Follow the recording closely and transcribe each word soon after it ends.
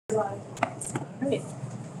Great.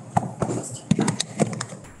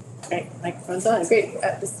 Great, microphone's on. Great.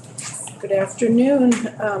 Good afternoon.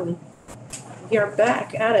 We are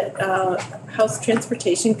back at it. House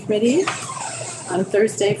Transportation Committee on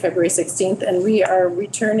Thursday, February 16th, and we are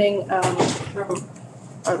returning from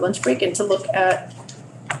our lunch break and to look at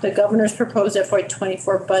the governor's proposed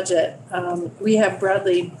FY24 budget. We have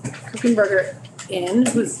Bradley Kuchenberger in,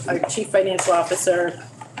 who's our chief financial officer.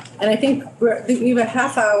 And I think we have a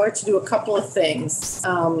half hour to do a couple of things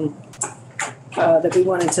that we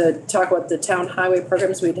wanted to talk about. The town highway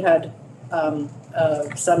programs. We'd had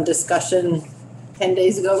some discussion 10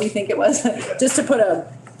 days ago, we think it was, just to put a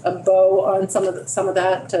bow on some of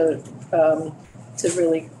that to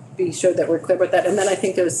really be sure that we're clear about that. And then I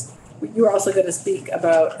think you were also going to speak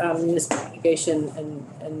about municipal mitigation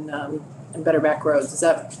and better back roads. Is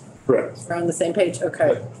that correct? We're on the same page? Okay.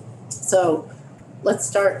 Right. So let's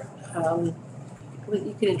start.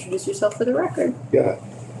 You can introduce yourself for the record. Yeah.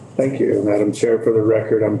 Thank you, Madam Chair. For the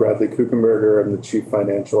record, I'm Bradley Kuchenberger. I'm the Chief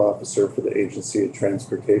Financial Officer for the Agency of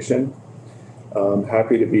Transportation.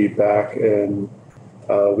 Happy to be back, and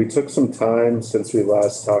we took some time since we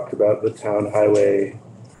last talked about the town highway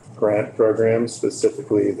grant program,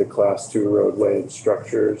 specifically the Class 2 roadway and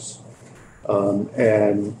structures,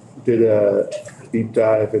 and did a deep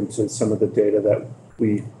dive into some of the data that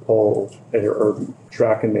we pull or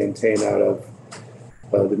track and maintain out of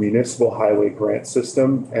the municipal highway grant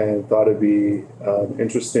system, and thought it'd be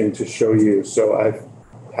interesting to show you. So I've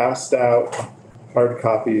passed out hard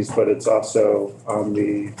copies, but it's also on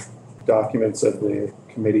the documents of the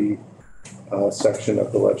committee section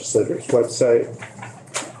of the legislator's website,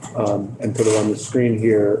 and put it on the screen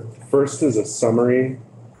here. First is a summary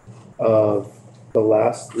of the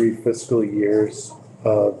last 3 fiscal years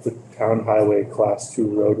of the town highway Class 2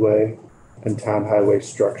 roadway and town highway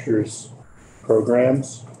structures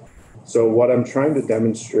programs. So what I'm trying to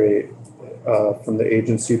demonstrate from the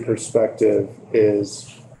agency perspective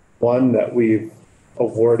is, one, that we've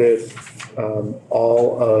awarded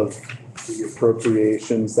all of the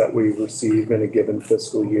appropriations that we receive in a given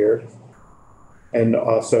fiscal year, and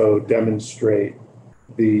also demonstrate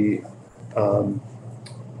the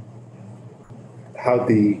how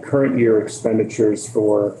the current year expenditures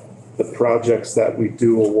for the projects that we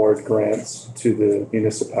do award grants to the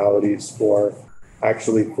municipalities for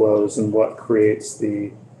actually flows, and what creates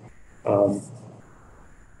the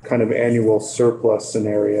kind of annual surplus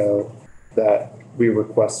scenario that we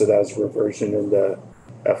requested as reversion in the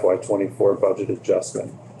FY24 budget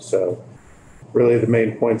adjustment. So really the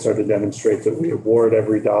main points are to demonstrate that we award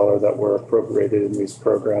every dollar that we're appropriated in these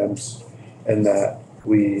programs, and that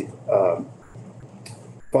we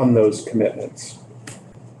fund those commitments.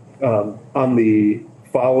 On the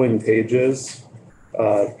following pages,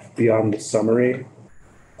 beyond the summary,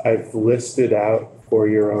 I've listed out for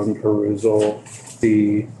your own perusal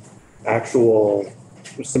the actual,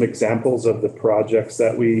 some examples of the projects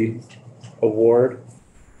that we award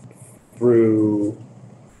through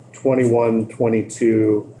 21,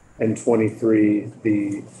 22, and 23,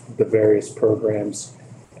 the various programs.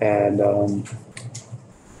 And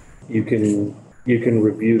you can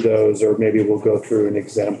review those, or maybe we'll go through an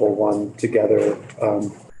example one together.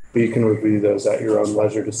 But you can review those at your own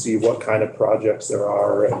leisure to see what kind of projects there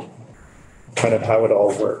are and kind of how it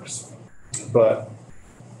all works. But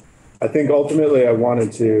I think ultimately I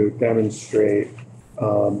wanted to demonstrate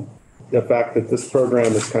the fact that this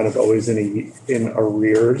program is kind of always in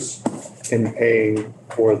arrears in paying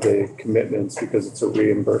for the commitments, because it's a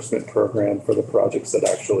reimbursement program for the projects that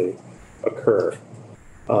actually occur.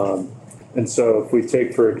 And so if we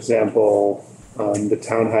take, for example, the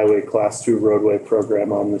town highway Class 2 roadway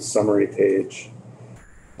program on this summary page,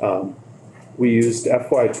 we used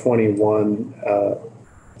FY21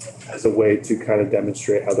 as a way to kind of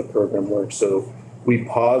demonstrate how the program works. So we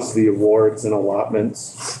paused the awards and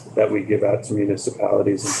allotments that we give out to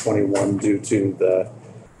municipalities in 21 due to the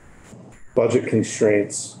budget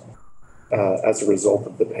constraints as a result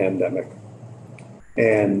of the pandemic.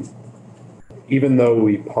 And even though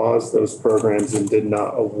we paused those programs and did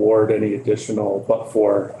not award any additional, but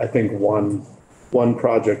for, I think, one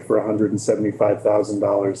project for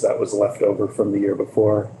 $175,000 that was left over from the year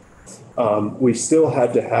before, we still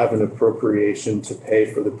had to have an appropriation to pay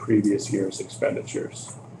for the previous year's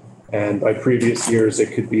expenditures. And by previous years,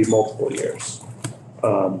 it could be multiple years.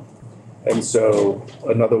 And so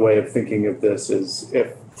another way of thinking of this is,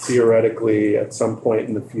 if theoretically at some point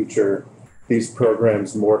in the future, these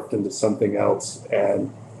programs morphed into something else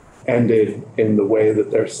and ended in the way that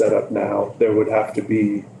they're set up now, there would have to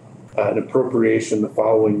be an appropriation the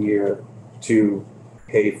following year to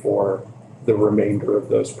pay for the remainder of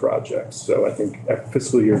those projects. So I think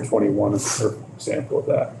fiscal year 21 is a perfect example of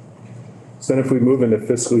that. So then if we move into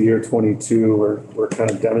fiscal year 22, we're kind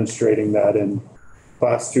of demonstrating that in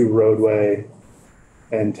class 2 roadway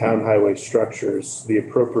and town highway structures, the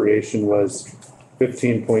appropriation was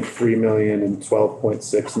 15.3 million and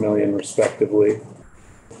 12.6 million respectively.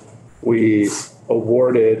 We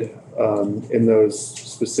awarded in those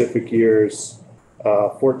specific years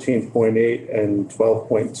 14.8 and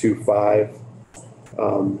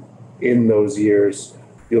 12.25 in those years.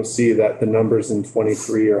 You'll see that the numbers in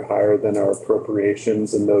 23 are higher than our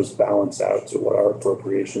appropriations, and those balance out to what our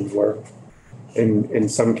appropriations were. In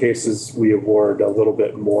some cases, we award a little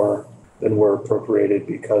bit more than we're appropriated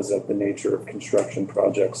because of the nature of construction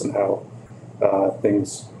projects and how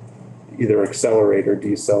things either accelerate or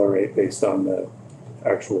decelerate based on the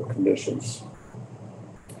actual conditions.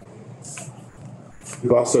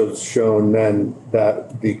 We've also shown then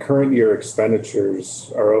that the current year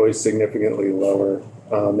expenditures are always significantly lower.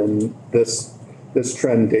 And this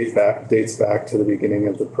trend dates back to the beginning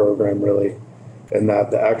of the program, really, and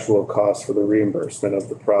that the actual cost for the reimbursement of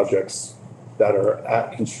the projects that are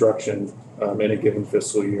at construction in a given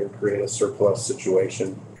fiscal year create a surplus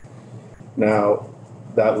situation. Now,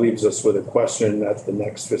 that leaves us with a question at the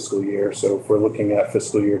next fiscal year. So if we're looking at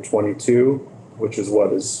fiscal year 22, which is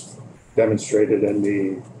what is demonstrated in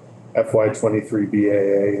the FY23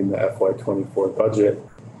 BAA and the FY24 budget,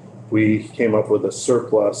 we came up with a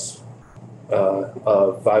surplus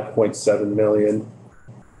of 5.7 million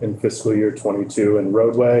in fiscal year 22 in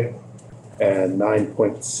roadway and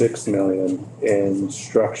 9.6 million in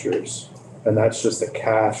structures. And that's just a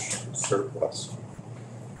cash surplus.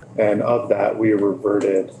 And of that, we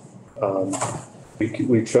reverted,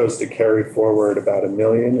 we chose to carry forward about $1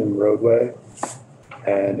 million in roadway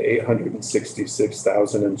and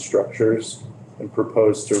 866,000 in structures, and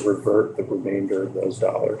proposed to revert the remainder of those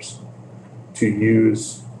dollars to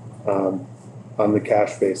use on the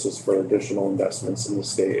cash basis for additional investments in the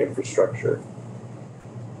state infrastructure.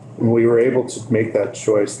 And we were able to make that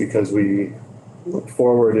choice because we looked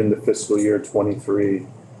forward into fiscal year 23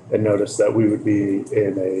 and noticed that we would be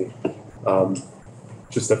in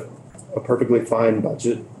just a perfectly fine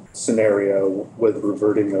budget scenario with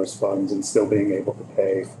reverting those funds and still being able to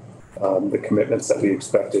pay the commitments that we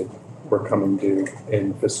expected were coming due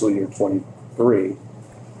in fiscal year 23.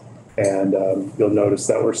 And you'll notice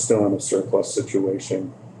that we're still in a surplus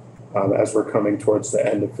situation as we're coming towards the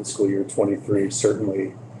end of fiscal year 23,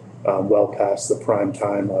 certainly well past the prime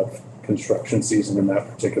time of construction season in that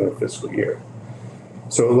particular fiscal year.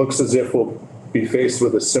 So it looks as if we'll be faced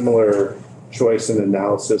with a similar choice and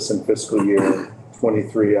analysis in fiscal year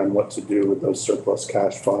 23 on what to do with those surplus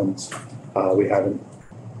cash funds. We haven't,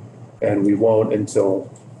 and we won't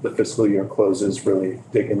until the fiscal year closes, really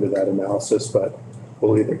dig into that analysis, but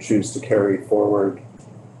we'll either choose to carry forward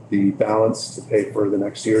the balance to pay for the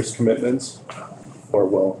next year's commitments, or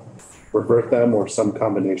we'll revert them, or some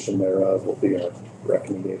combination thereof will be our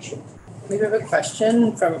recommendation. We have a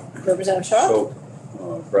question from Representative Shaw. So,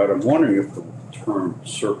 Brad, I'm wondering if the term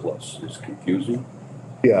surplus is confusing.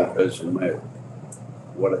 Yeah. Because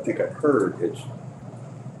what I think I heard is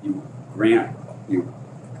you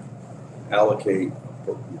allocate,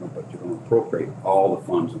 but you don't appropriate all the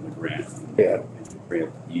funds in the grant. Yeah. In the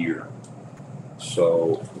grant year.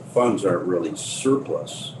 So the funds aren't really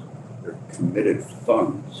surplus; they're committed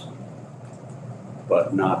funds,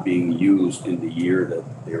 but not being used in the year that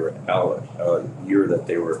they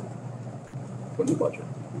were put in the budget.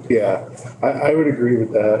 Yeah, I would agree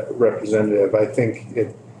with that, Representative. I think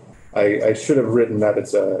I should have written that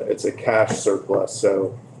it's a cash surplus.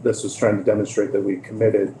 So this was trying to demonstrate that we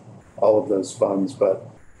committed all of those funds, but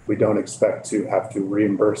we don't expect to have to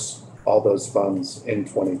reimburse all those funds in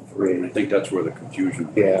 23. I think that's where the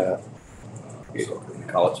confusion. Yeah. So we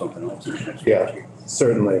call it something else. Yeah,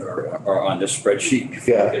 certainly. Or on this spreadsheet.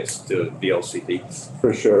 Yeah. It's to VLCT.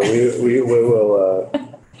 For sure. We will.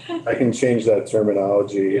 I can change that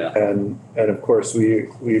terminology. Yeah. And of course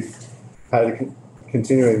we've had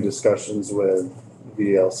continuing discussions with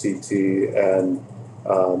VLCT, and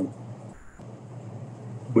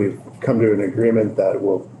we've come to an agreement that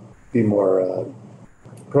we'll be more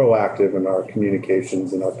proactive in our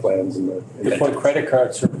communications and our plans. Just one credit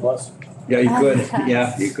card surplus, Yeah, you could.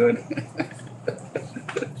 Yeah, you could.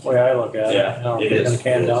 that's the way I look at it. Yeah, You know, it kicking is. the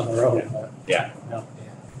can It down is. the road. Yeah. Yeah.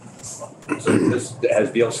 So has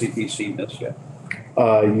VLCT seen this yet?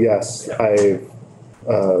 Yes, I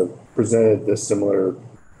presented this similar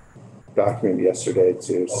document yesterday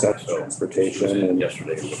to Central So Transportation, she was in and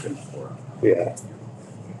yesterday looking for. yeah.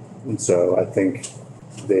 And so I think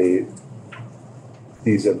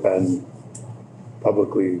these have been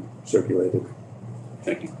publicly circulated.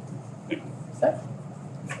 Thank you.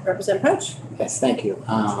 Representative Pouch? Yes, thank you.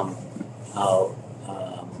 I'll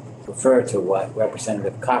refer to what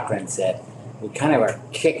Representative Cochran said. We kind of are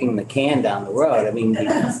kicking the can down the road. I mean,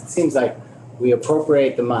 because it seems like we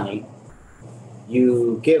appropriate the money,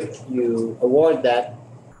 you award that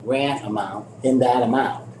grant amount in that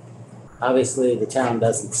amount. Obviously, the town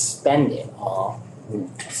doesn't spend it all,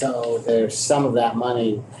 so there's some of that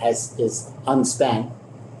money is unspent.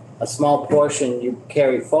 A small portion you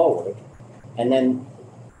carry forward, and then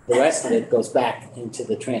the rest of it goes back into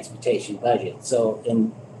the transportation budget. So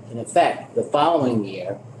in effect, the following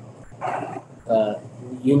year,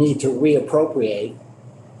 you need to reappropriate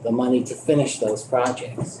the money to finish those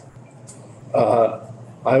projects.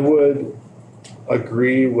 I would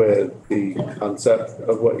agree with the concept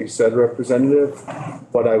of what you said, Representative.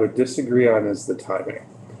 What I would disagree on is the timing.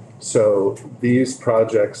 So these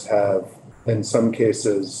projects have, in some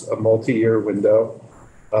cases, a multi-year window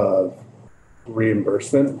of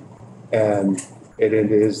reimbursement, and it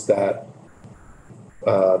is that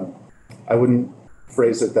I wouldn't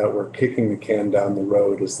phrase it that we're kicking the can down the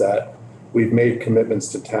road, is that we've made commitments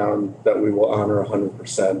to town that we will honor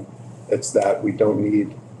 100%. It's that we don't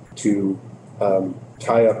need to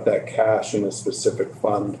tie up that cash in a specific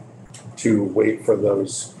fund to wait for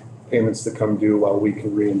those payments to come due while we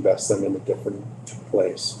can reinvest them in a different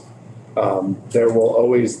place. There will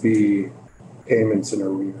always be payments in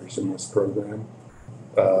arrears in this program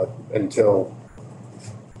until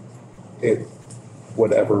it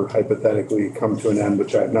would ever hypothetically come to an end,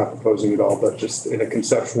 which I'm not proposing at all, but just in a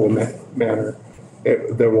conceptual manner,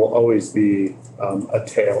 there will always be a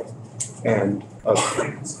tail end of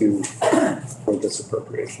payments due for this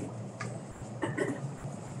appropriation.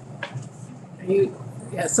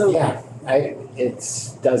 Yeah,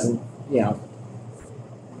 doesn't,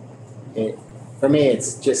 for me,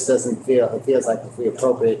 it just doesn't it feels like if we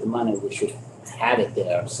appropriate the money, we should have it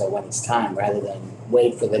there. So when it's time, rather than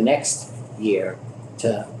wait for the next year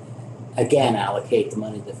to again allocate the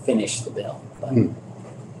money to finish the bill. But.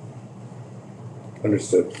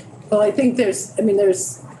 Understood. Well, I think there's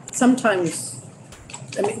sometimes,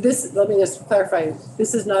 let me just clarify,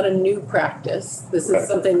 this is not a new practice. This is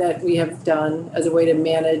something that we have done as a way to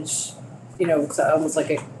manage, it's almost like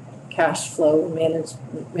a cash flow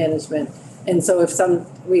management. And so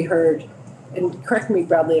we heard, and correct me,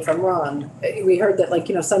 Bradley, if I'm wrong, we heard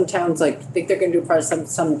that some towns think they're gonna do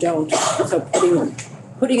projects, some don't. So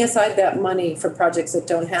putting aside that money for projects that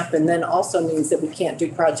don't happen then also means that we can't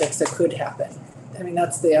do projects that could happen. I mean,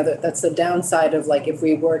 that's the downside of if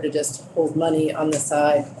we were to just hold money on the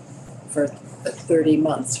side for 30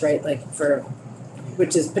 months, right?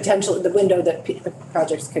 Which is potentially the window that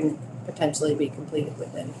projects can potentially be completed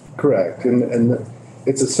within. Correct, and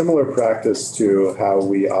it's a similar practice to how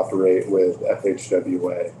we operate with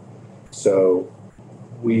FHWA. So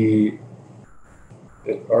we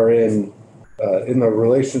are in the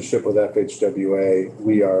relationship with FHWA,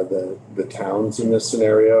 we are the towns in this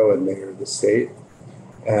scenario, and they are the state.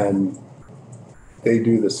 And they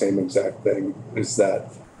do the same exact thing, is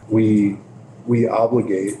that we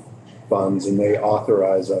obligate funds and they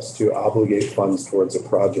authorize us to obligate funds towards a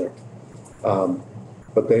project.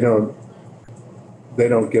 But they don't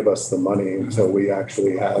give us the money until we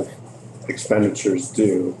actually have expenditures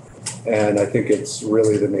due. And I think it's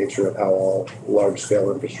really the nature of how all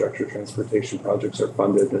large-scale infrastructure transportation projects are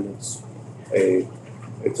funded, and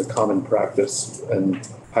it's a common practice, and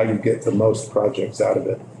how you get the most projects out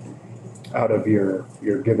of your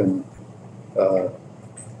given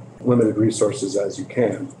limited resources as you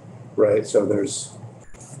can, right? So there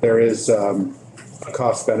is a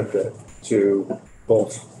cost benefit to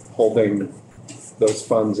both holding those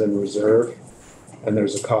funds in reserve, and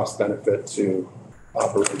there's a cost benefit to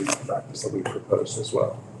operating the practice that we propose as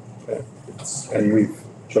well. And we've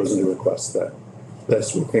chosen to request that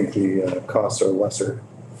we think the costs are lesser.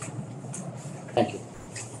 Thank you.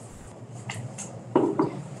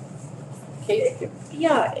 Kate?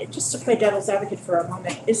 Yeah, just to play devil's advocate for a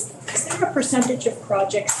moment, is there a percentage of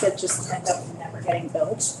projects that just end up never getting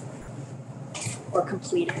built or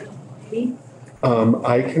completed, maybe?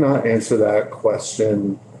 I cannot answer that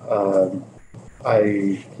question.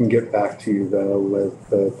 I can get back to you though with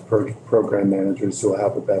the program managers who will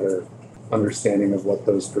have a better understanding of what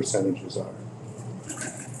those percentages are.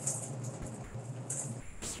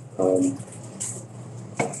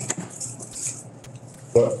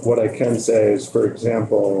 But what I can say is, for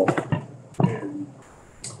example,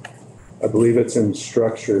 I believe it's in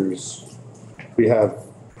structures, we have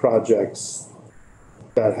projects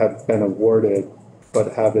that have been awarded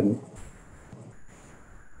but haven't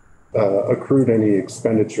accrued any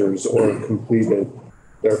expenditures or completed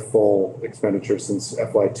their full expenditure since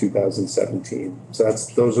FY 2017. So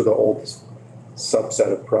those are the oldest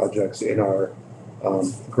subset of projects in our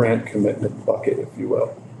grant commitment bucket, if you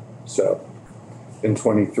will. So in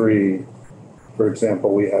 23, for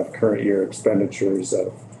example, we have current year expenditures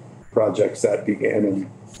of projects that began in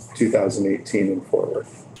 2018 and forward.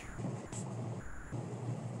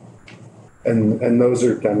 And those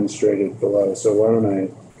are demonstrated below. So why don't I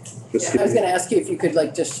just I was gonna ask you if you could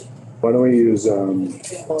like just why don't we use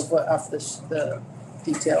example of what off the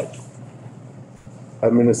detailed.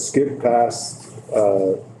 I'm gonna skip past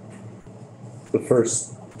the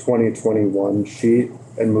first 2021 sheet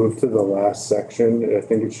and move to the last section. I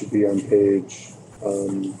think it should be on page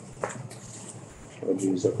oh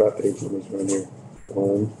geez, I've got page numbers right here.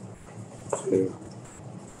 1, 2.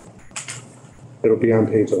 It'll be on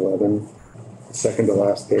page 11, second to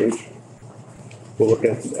last page. We'll look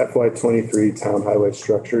at FY 23 town highway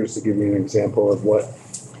structures to give you an example of what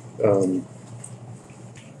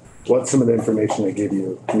some of the information I gave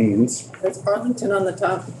you means. There's Arlington on the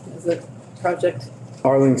top as a project.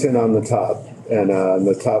 Arlington on the top, and in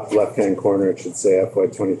the top left-hand corner, it should say FY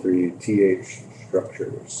 23 TH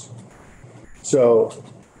structures. So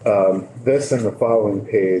this and the following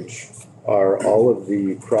page are all of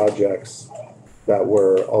the projects that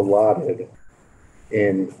were allotted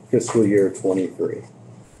in fiscal year 23.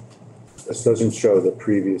 This doesn't show the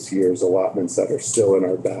previous year's allotments that are still in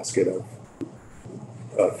our basket of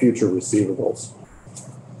future receivables.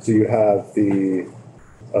 So you have the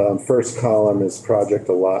first column is project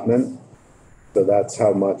allotment. So that's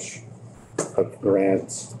how much of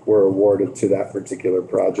grants were awarded to that particular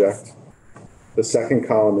project. The second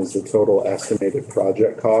column is the total estimated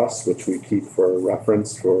project costs, which we keep for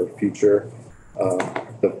reference for future.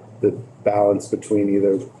 The balance between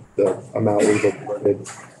either the amount we've awarded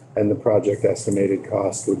and the project estimated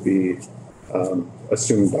cost would be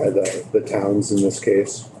assumed by the towns in this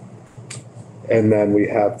case. And then we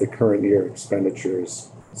have the current year expenditures.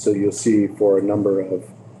 So you'll see for a number of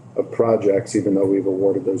projects, even though we've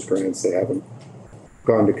awarded those grants, they haven't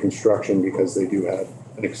gone to construction because they do have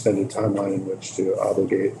an extended timeline in which to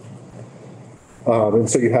obligate. And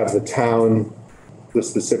so you have the town, the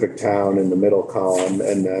specific town in the middle column,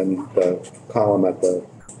 and then the column at the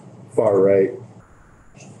far right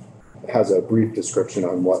has a brief description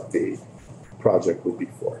on what the project would be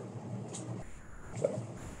for.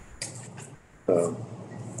 So,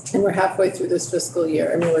 And we're halfway through this fiscal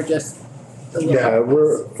year. I mean, we're just a little. yeah,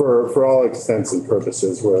 we're for all intents and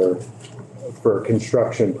purposes, we're for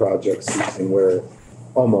construction project season, we're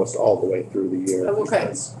almost all the way through the year. Oh, okay.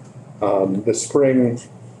 Because, the spring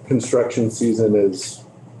construction season is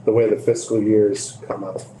the way the fiscal years come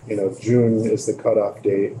up. You know, June is the cutoff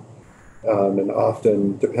date, and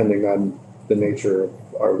often, depending on the nature of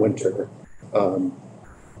our winter,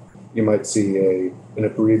 you might see an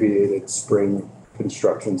abbreviated spring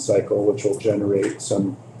construction cycle, which will generate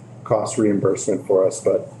some cost reimbursement for us,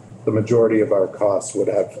 but the majority of our costs would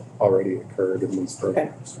have already occurred in these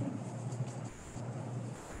programs. Okay.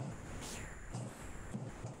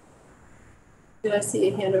 Did I see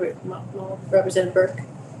a hand over, Representative Burke?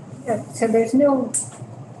 Yeah, so there's no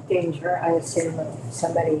danger, I assume, of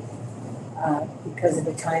somebody, because of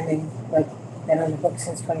the timing, like been on the books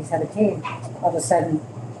since 2017, all of a sudden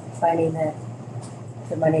finding that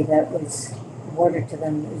the money that was awarded to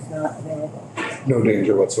them is not available. No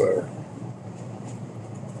danger whatsoever.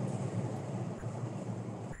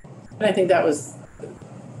 And I think that was,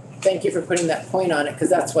 thank you for putting that point on it, because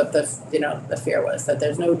that's what the fear was, that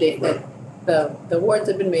there's no that the awards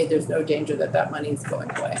have been made, there's no danger that that money is going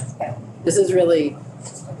away. Yeah. This is really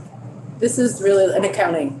an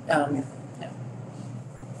accounting,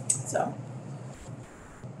 so.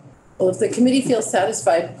 Well, if the committee feels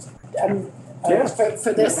satisfied, Yeah.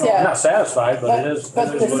 for this, I'm yeah. not satisfied, but it is.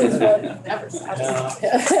 But this what is it what, Never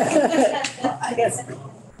yeah. I guess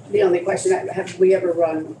the only question, have we ever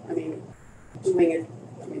run, I mean, doing it,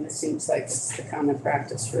 I mean, it seems like it's the common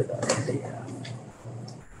practice for the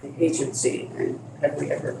agency, and have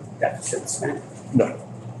we ever deficit spent? No.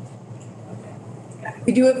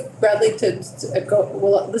 We do have Bradley to go,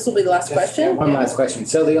 well, this will be the last question. One last question.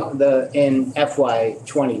 So the in FY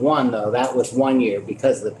 21 though, that was 1 year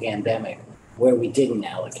because of the pandemic where we didn't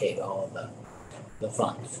allocate all of the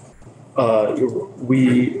funds.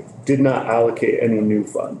 We did not allocate any new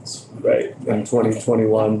funds, right, in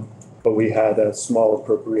 2021, but we had a small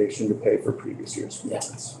appropriation to pay for previous year's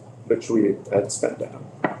funds, which we had spent down.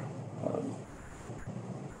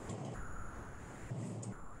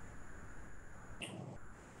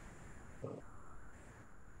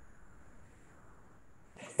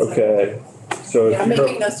 Okay, so Yeah, I'm if you're,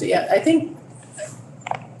 making notes, yeah, I think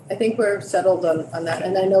we're settled on that,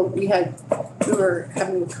 and I know we were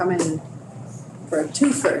having come in for a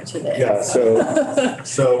twofer today. Yeah,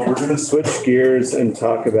 so we're gonna switch gears and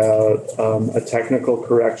talk about a technical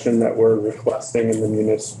correction that we're requesting in the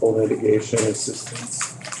municipal litigation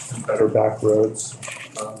assistance and Better Back Roads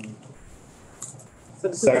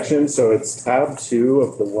section. So it's tab 2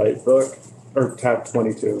 of the white book, or tab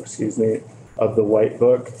 22, excuse me, of the white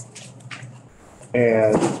book.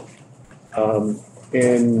 And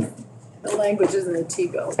in The language is in the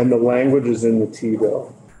T-bill. and the language is in the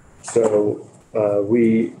T-bill. So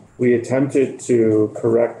we attempted to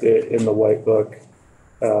correct it in the white book,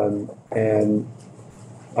 and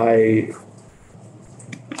I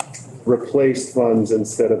replaced funds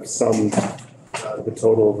instead of summed the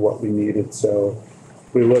total of what we needed. So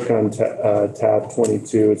we look on tab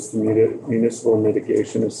 22, it's the Municipal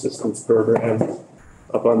Mitigation Assistance Program.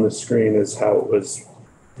 Up on the screen is how it was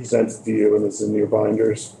presented to you and is in your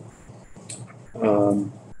binders.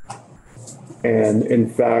 And in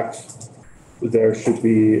fact, there should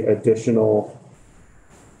be additional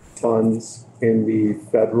funds in the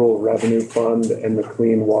Federal Revenue Fund and the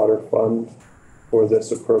Clean Water Fund for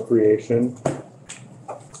this appropriation.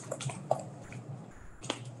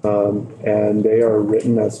 And they are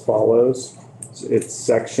written as follows. It's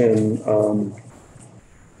section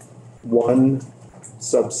 1,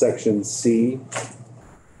 subsection C,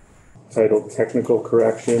 titled Technical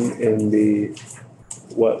Correction in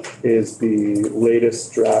what is the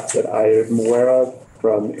latest draft that I am aware of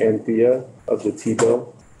from Anthea of the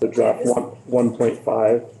T-bill, the draft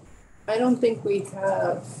 1.5. I don't think we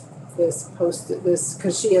have this posted,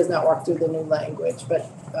 because she has not walked through the new language, but.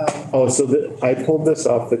 I pulled this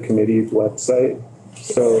off the committee website,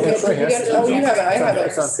 so. You have it, I have it.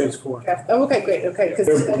 It's on page 4. Oh, okay, great, okay, because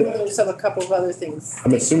I know there's a couple of other things.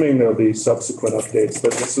 I'm assuming there'll be subsequent updates,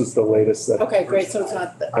 but this is the latest that Okay, great, so it's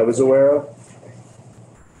not I was aware of.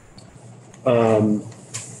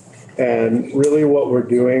 And really what we're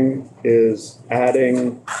doing is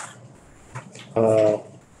adding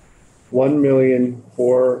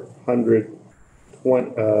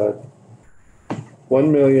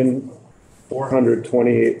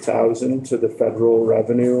 1,428,000 to the federal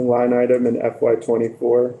revenue line item in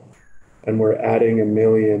FY24, and we're adding $1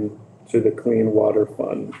 million to the Clean Water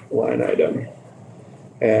Fund line item.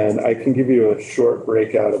 And I can give you a short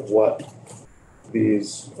breakout of what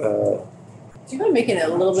these. Do you mind making it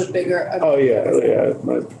a little bit bigger? Oh yeah. For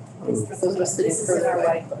those of us sitting further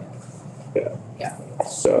away.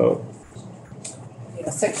 So. Yeah,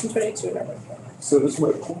 section 22, number. So this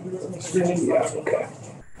might. Yeah. Okay.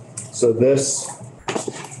 So this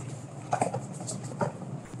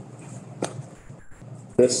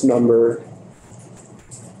number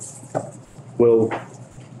will,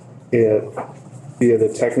 via the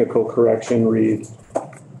technical correction, read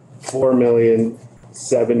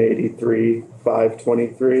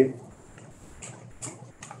 4,783,523.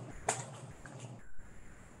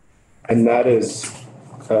 And that is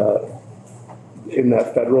in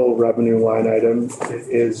that federal revenue line item. It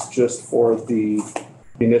is just for the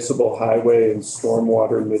municipal highway and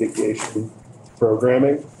stormwater mitigation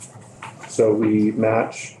programming. So we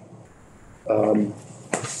match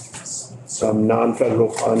some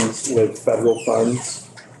non-federal funds with federal funds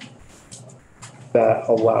that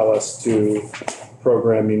allow us to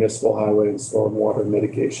program municipal highway and stormwater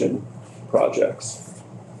mitigation projects.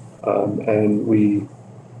 And we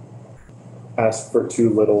asked for too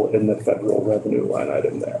little in the federal revenue line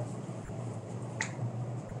item there.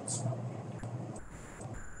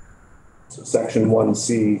 So section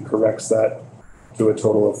 1C corrects that to a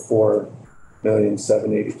total of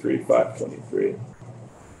 4,783,523.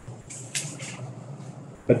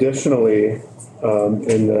 Additionally,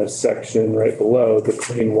 in the section right below, the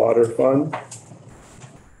Clean Water Fund,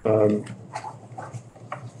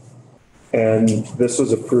 and this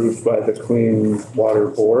was approved by the Clean Water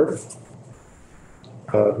Board,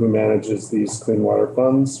 who manages these clean water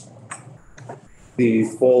funds. The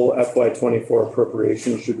full FY24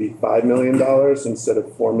 appropriation should be $5 million instead of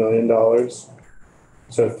 $4 million.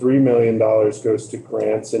 So $3 million goes to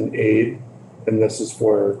grants and aid, and this is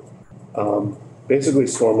for basically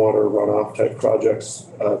stormwater runoff type projects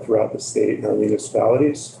throughout the state and our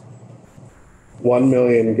municipalities. $1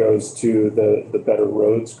 million goes to the Better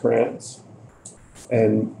Roads grants,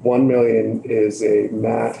 and $1 million is a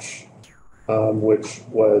match, which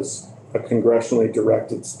was a congressionally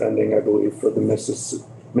directed spending, I believe, for the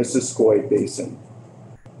Missisquoi Basin.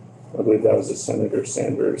 I believe that was a Senator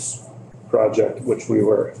Sanders project, which we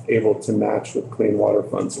were able to match with clean water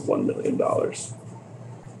funds of $1 million.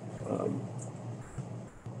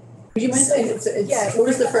 Would you mind saying, it's, what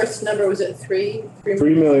was the first number, was it 3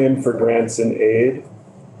 3 million for grants and aid.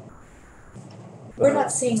 We're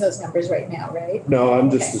not seeing those numbers right now, right? No, I'm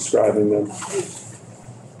just describing them.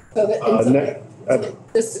 So the, Uh, and so ne- the-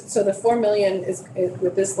 this, so the 4 million is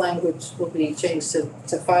with this language will be changed to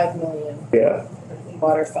 5 million Yeah, for the Clean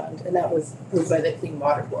Water Fund, and that was approved by the Clean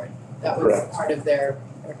Water Board. That was Correct. part of their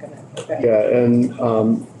recommend, okay. yeah, and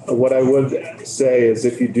what I would say is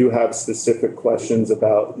if you do have specific questions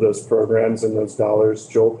about those programs and those dollars,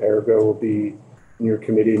 Joel Perigo will be in your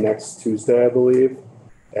committee next Tuesday, I believe.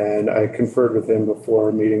 And I conferred with him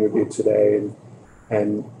before meeting with you today,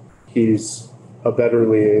 and he's a better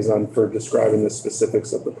liaison for describing the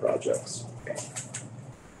specifics of the projects.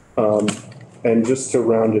 And just to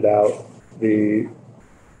round it out, we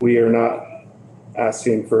are not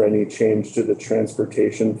asking for any change to the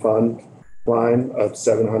transportation fund line of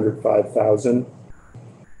 705,000.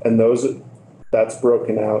 And that's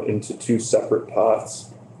broken out into 2 separate pots.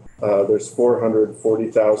 There's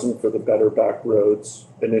 440,000 for the Better Back Roads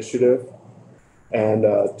initiative, and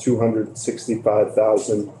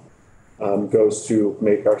 265,000 goes to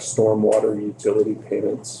make our stormwater utility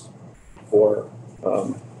payments for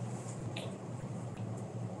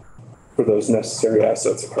those necessary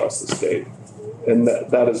assets across the state. And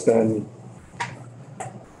that is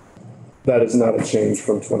not a change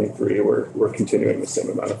from 23. We're continuing the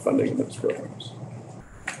same amount of funding in those programs.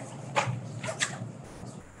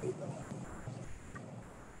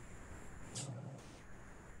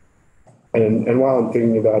 And while I'm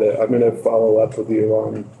thinking about it, I'm going to follow up with you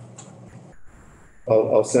on,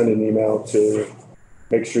 I'll send an email to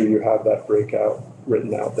make sure you have that breakout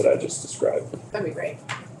written out that I just described. That'd be great.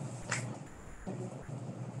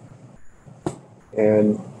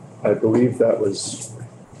 And I believe that was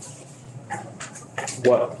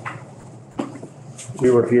what we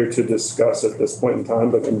were here to discuss at this point in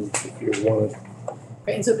time, but then if you want to.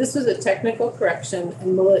 Right, and so this was a technical correction,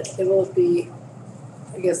 and will it be,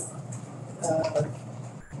 I guess,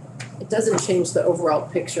 it doesn't change the overall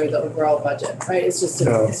picture, the overall budget, right? It's just,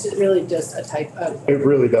 No. it's really just a type of. It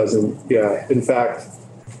really doesn't, yeah. In fact,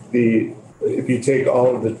 if you take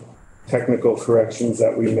all of the technical corrections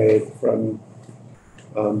that we made from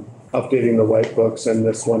updating the white books, and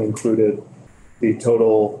this one included the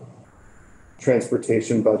total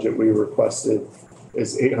transportation budget we requested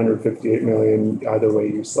is 858 million. Either way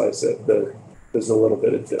you slice it, there's a little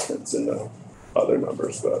bit of difference in the other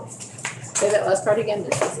numbers, but Say that last part again.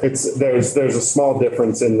 there's a small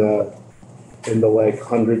difference in the like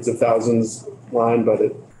hundreds of thousands line, but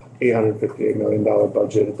at $858 million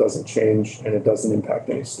budget, it doesn't change and it doesn't impact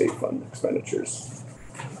any state fund expenditures.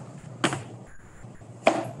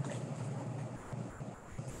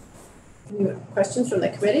 Any questions from the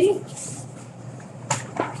committee?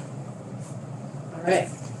 All right,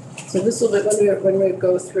 so this will be, when we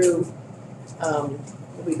go through,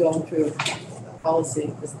 we'll be going through the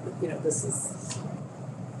policy, this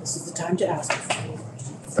is the time to ask.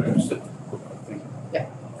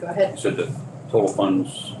 Go ahead. You said the total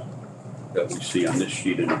funds that we see on this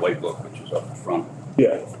sheet in the white book, which is up front,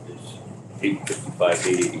 Yeah, is 855,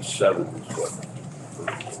 887 is what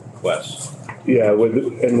the request. yeah,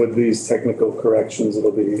 with these technical corrections,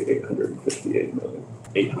 it'll be 858 million.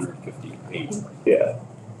 858. Yeah.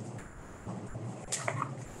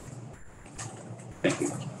 Thank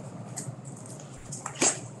you.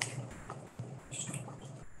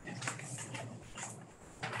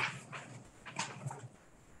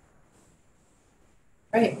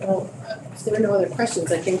 Right, well, if there are no other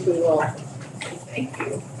questions, I think we will thank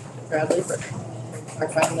you, Bradley, for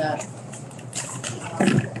clarifying that.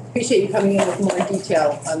 Appreciate you coming in with more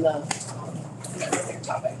detail on the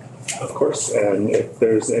topic. Of course, and if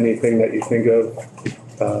there's anything that you think of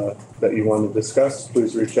that you want to discuss,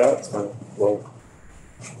 please reach out. We'll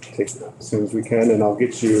take it as soon as we can, and I'll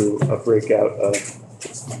get you a breakout of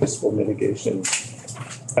municipal mitigation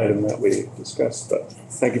item that we discussed. But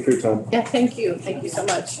thank you for your time. Yeah, thank you so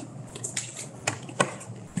much.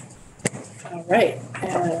 All right,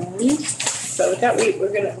 and so with that,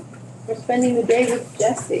 we're spending the day with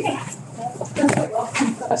Jesse.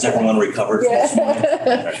 Has everyone recovered?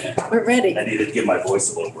 Yeah. We're ready. I needed to give my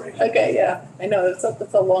voice a little break. Okay, yeah, I know, it's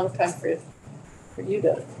a long time for you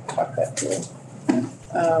to talk that through.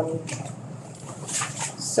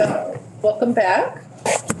 So, welcome back.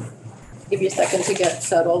 Give you a second to get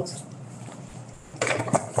settled.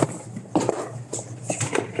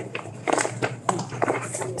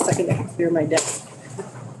 A second to clear my desk.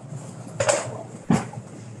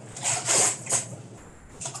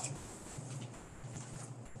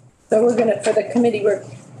 So we're gonna, for the committee,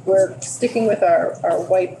 we're sticking with our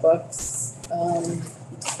white books.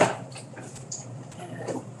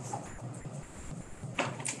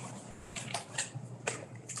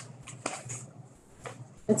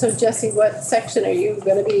 And so Jesse, what section are you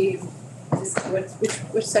gonna be,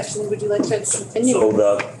 which section would you like to continue?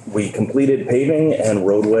 So we completed paving and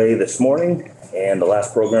roadway this morning, and the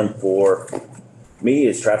last program for me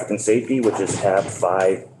is traffic and safety, which is tab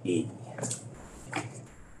 5E.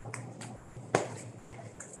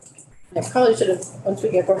 I probably should have, once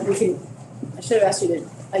we get going, I should have asked you to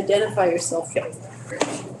identify yourself.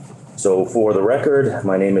 So for the record,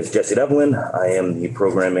 my name is Jesse Devlin. I am the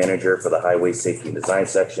program manager for the Highway Safety and Design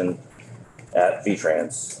section at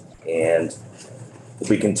VTrans. And we'll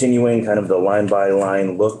be continuing kind of the line by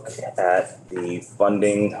line look at the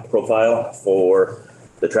funding profile for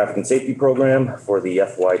the traffic and safety program for the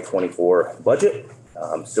FY24 budget.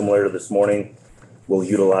 Similar to this morning, we'll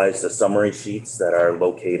utilize the summary sheets that are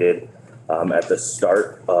located at the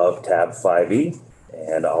start of tab 5E.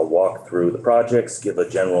 And I'll walk through the projects, give a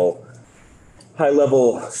general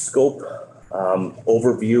high-level scope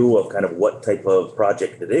overview of kind of what type of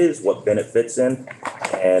project it is, what bin it fits in,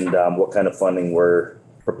 and what kind of funding we're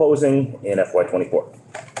proposing in FY24.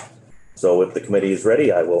 So if the committee is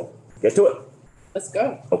ready, I will get to it. Let's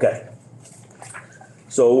go. Okay.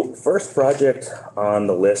 So first project on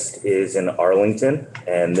the list is in Arlington,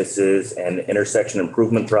 and this is an intersection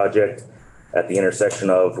improvement project at the intersection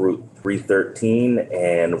of Route 313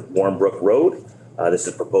 and Warmbrook Road. This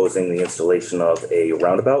is proposing the installation of a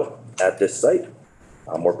roundabout at this site.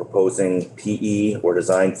 We're proposing PE or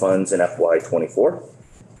design funds in FY24.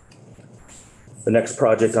 The next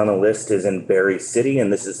project on the list is in Berry City,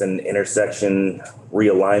 and this is an intersection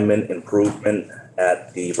realignment improvement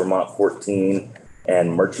at the Vermont 14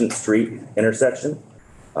 and Merchant Street intersection.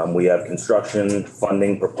 We have construction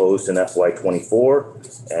funding proposed in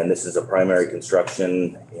FY24, and this is a primary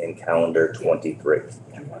construction in calendar 23.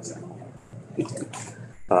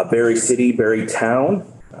 Berry City, Berry Town.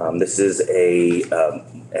 This is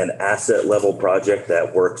an asset level project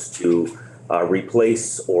that works to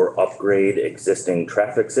replace or upgrade existing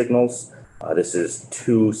traffic signals. This is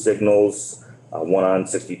 2 signals, one on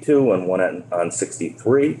 62 and one on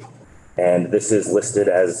 63. And this is listed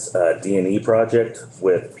as a D&E project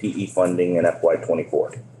with PE funding in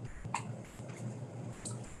FY24.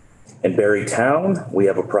 In Berry Town, we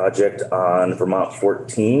have a project on Vermont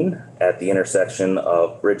 14 at the intersection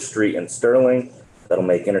of Bridge Street and Sterling that'll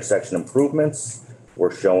make intersection improvements.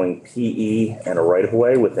 We're showing PE and a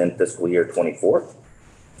right-of-way within fiscal year 24.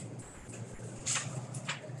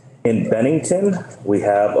 In Bennington, we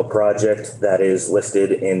have a project that is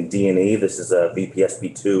listed in D&E. This is a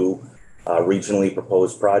VPSB2 regionally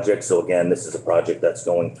proposed project. So again, this is a project that's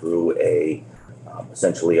going through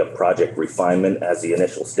essentially a project refinement as the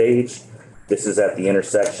initial stage. This is at the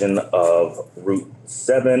intersection of Route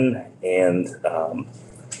 7 and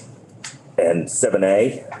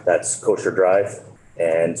 7A. That's Kosher Drive.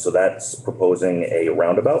 And so that's proposing a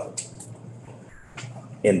roundabout.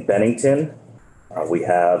 In Bennington, we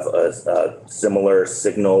have a similar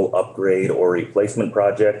signal upgrade or replacement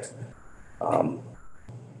project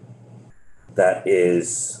that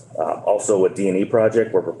is also a D&E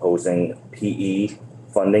project. We're proposing PE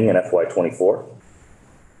funding in FY24.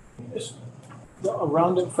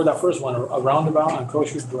 For that first one, a roundabout on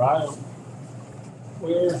Kosher Drive,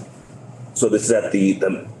 where? So this is at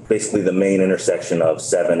the basically the main intersection of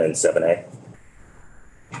 7 and 7A.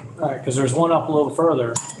 All right, because there's one up a little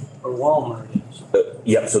further where Walmart is.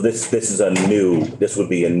 Yep, so this would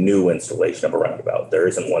be a new installation of a roundabout. There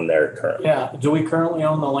isn't one there currently. Yeah, do we currently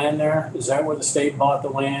own the land there? Is that where the state bought the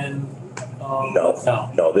land?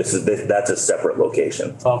 No, that's a separate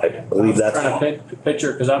location. Okay. I believe that's. I'm trying to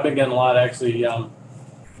picture, because I've been getting a lot actually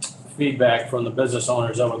feedback from the business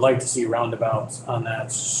owners that would like to see roundabouts on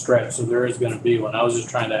that stretch, so there is gonna be one. I was just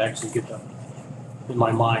trying to actually get in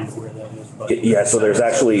my mind where that is, but. Yeah, so there's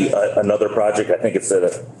actually another project, I think it's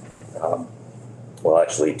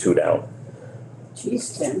actually 2 down.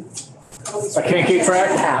 Jeez, Tim. I can't keep track.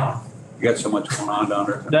 You got so much going on down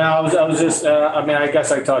there. No, I was just, I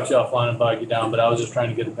guess I talked you offline and bogged you down, but I was just trying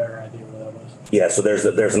to get a better idea where that was. Yeah, so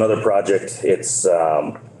there's another project. It's,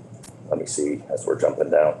 let me see as we're jumping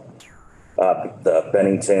down. The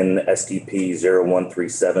Bennington STP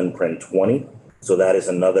 0137 print 20. So that is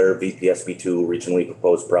another VPSB2 regionally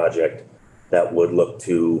proposed project that would look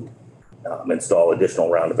to install additional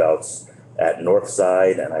roundabouts at North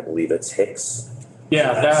Side, and I believe it's Hicks.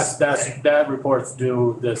 Yeah, that report's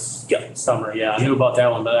due this summer. Yeah, I knew about that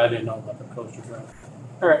one, but I didn't know about the Kosher Drive.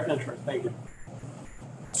 All right, interesting. Thank you.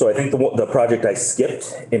 So I think the project I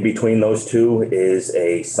skipped in between those two is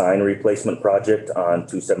a sign replacement project on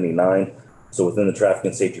 279 So within the traffic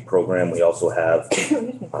and safety program, we also have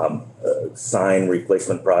sign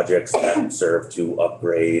replacement projects that serve to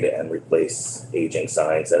upgrade and replace aging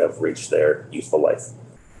signs that have reached their useful life.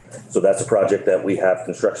 So that's a project that we have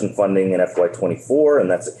construction funding in FY24,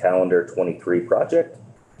 and that's a calendar 23 project.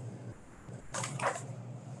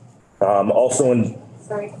 Also in,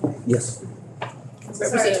 Sorry. yes,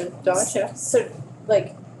 Representative Dodge, yeah. So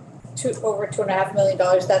like over $2.5 million,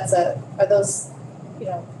 are those,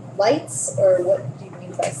 lights or what do you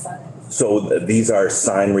mean by signs? so these are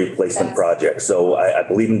sign replacement projects. So I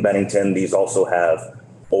believe in Bennington, these also have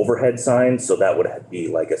overhead signs, so that would be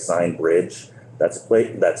like a sign bridge that's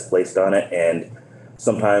placed on it. And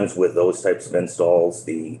sometimes with those types of installs,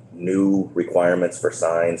 the new requirements for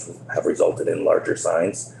signs have resulted in larger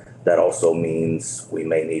signs. That also means we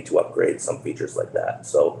may need to upgrade some features like that.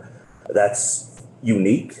 So that's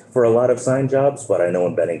unique for a lot of sign jobs, but I know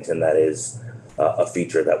in Bennington that is a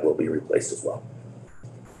feature that will be replaced as well.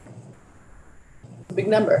 Big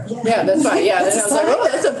number. Yeah, that's right. Yeah, and I was like, oh,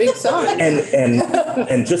 that's a big sign.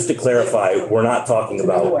 And just to clarify, we're not talking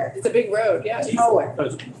about, Nowhere, It's a big road, yeah. nowhere,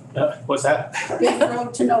 What's that? big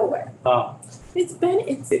road to nowhere. Oh, It's just.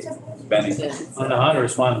 Bennington. I don't know how to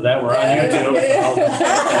respond to that. We're on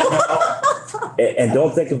YouTube. and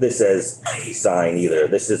don't think of this as a sign either.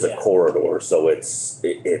 This is a corridor, so it's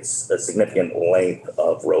a significant length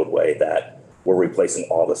of roadway that we're replacing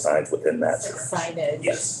all the signs within that. Signage.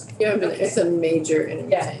 Yes. Yeah, but it's a major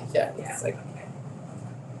interchange, yeah. Yeah. It's like,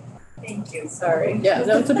 Thank you. sorry. Yeah,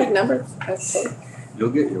 no, it's a big number. That's cool.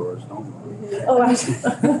 You'll get yours, don't worry. Oh,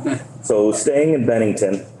 So staying in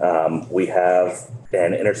Bennington, we have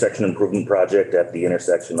an intersection improvement project at the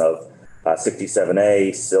intersection of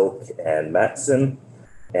 67A, Silk, and Matson.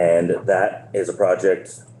 And that is a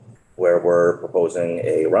project where we're proposing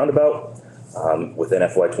a roundabout. Within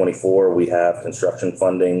FY24, we have construction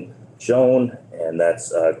funding shown, and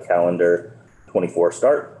that's calendar 24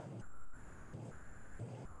 start.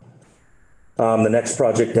 The next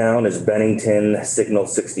project down is Bennington Signal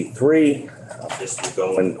 63. This will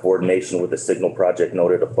go in coordination with the signal project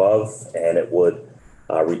noted above, and it would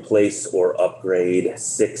replace or upgrade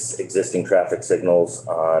 6 existing traffic signals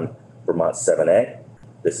on Vermont 7A.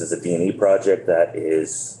 This is a D&E project that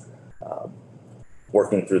is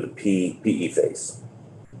working through the PE phase.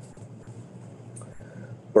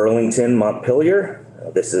 Burlington Montpelier,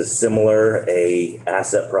 this is similar, a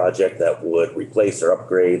asset project that would replace or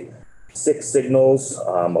upgrade 6 signals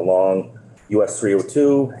along US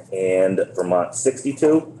 302 and Vermont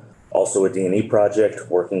 62. Also a D&E project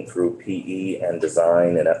working through PE and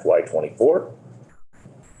design in FY24.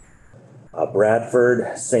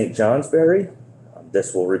 Bradford St. Johnsbury,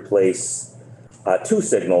 this will replace 2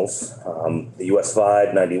 signals, the US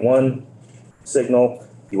 591 signal,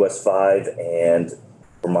 US 5 and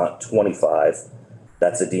Vermont 25.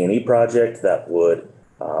 That's a D&E project that would,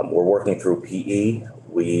 we're working through PE.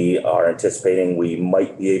 We are anticipating we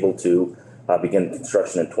might be able to begin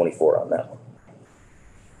construction in 24 on that one.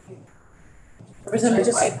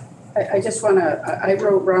 Representative White. I just wanna, I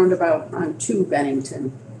wrote roundabout on 2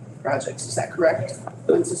 Bennington projects, is that correct?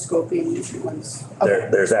 One's a scoping, one's,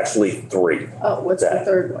 There's actually 3. oh, what's the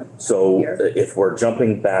third one? So Here. if we're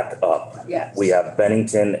jumping back up, Yes. we have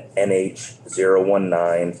Bennington NH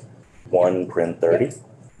 0191 print 30.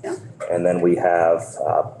 Yeah. And then we have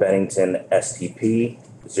Bennington STP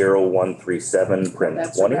 0137 print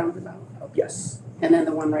That's a 20. roundabout, okay. Yes, And then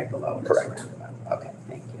the one right below it is a Correct. roundabout, okay,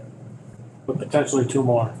 thank you. But potentially 2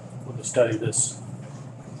 more with the study this.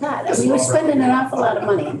 God, I mean, we're spending an awful lot of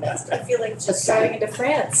money on this. I feel like just driving into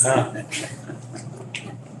France.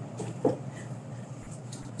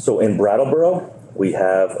 so in Brattleboro, we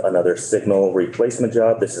have another signal replacement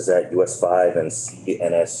job. This is at US 5 and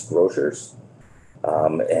CNS Grocers.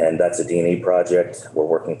 And that's a D&E project. We're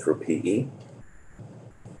working through PE.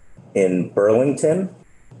 In Burlington,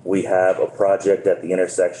 we have a project at the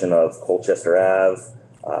intersection of Colchester Ave,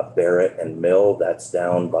 Barrett and Mill. That's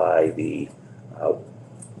down by the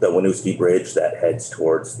Winooski Bridge that heads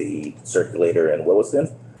towards the circulator in Williston.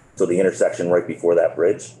 So the intersection right before that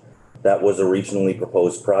bridge. That was a regionally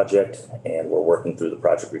proposed project, and we're working through the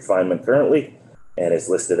project refinement currently, and is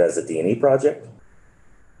listed as a D&E project.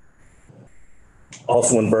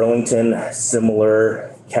 Also in Burlington,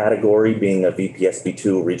 similar category being a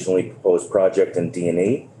VPSB2 regionally proposed project in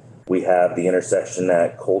D&E. We have the intersection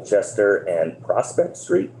at Colchester and Prospect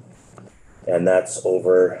Street, and that's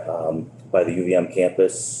over by the UVM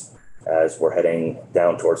campus as we're heading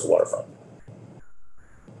down towards the waterfront.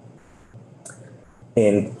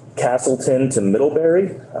 In Castleton to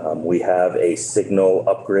Middlebury, we have a signal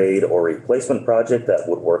upgrade or replacement project that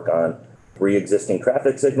would work on 3 existing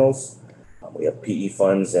traffic signals. We have PE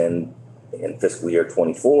funds in fiscal year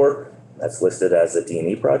 24. That's listed as a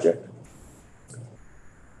D&E project.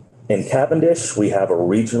 In Cavendish, we have a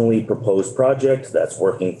regionally proposed project that's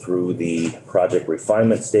working through the project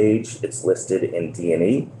refinement stage. It's listed in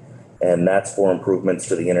D&E, and that's for improvements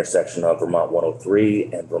to the intersection of Vermont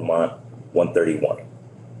 103 and Vermont 131.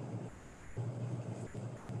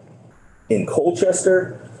 In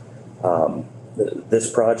Colchester, this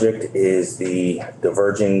project is the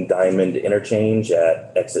diverging diamond interchange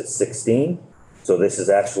at exit 16. So this is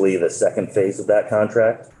actually the second phase of that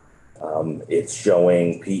contract. It's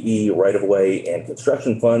showing PE right-of-way and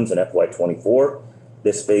construction funds in FY24.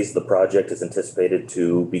 This phase of the project is anticipated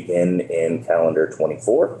to begin in calendar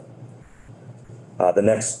 24. The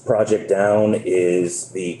next project down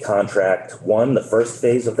is the contract one, the first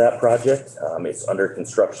phase of that project. It's under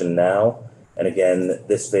construction now. And again,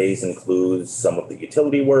 this phase includes some of the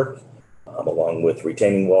utility work, along with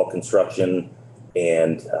retaining wall construction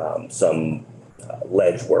and some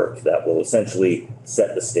ledge work that will essentially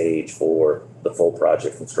set the stage for the full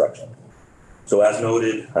project construction. So as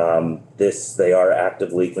noted, they are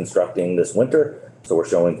actively constructing this winter. So we're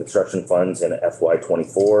showing construction funds in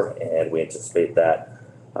FY24, and we anticipate that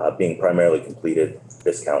being primarily completed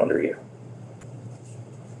this calendar year.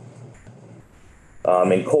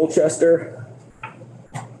 In Colchester,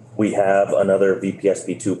 we have another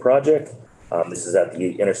VPSP2 project. This is at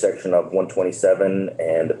the intersection of 127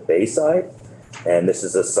 and Bayside. And this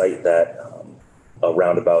is a site that a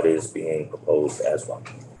roundabout is being proposed as well.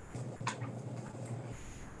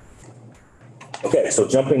 Okay, so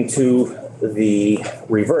jumping to the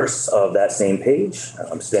reverse of that same page,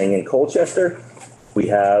 staying in Colchester, we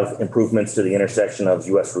have improvements to the intersection of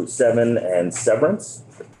US Route 7 and Severance.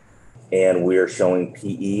 And we're showing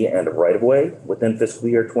PE and right-of-way within fiscal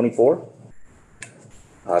year 24.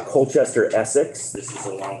 Colchester, Essex, this is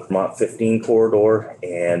along the Vermont 15 corridor,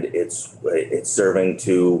 and it's serving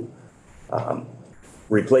to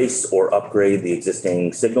replace or upgrade the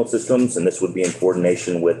existing signal systems, and this would be in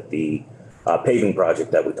coordination with the paving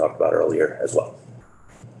project that we talked about earlier as well.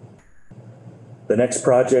 The next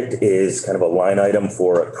project is kind of a line item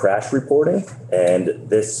for crash reporting, and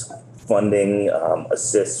this funding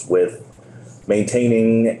assists with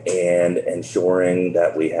maintaining and ensuring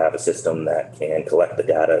that we have a system that can collect the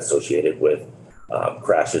data associated with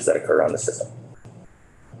crashes that occur on the system.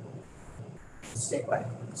 Statewide.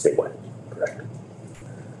 Statewide, correct.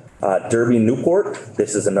 Derby Newport,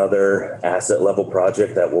 this is another asset level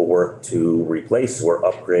project that will work to replace or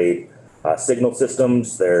upgrade signal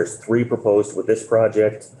systems. There's 3 proposed with this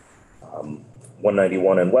project,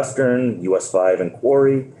 191 in Western, US 5 in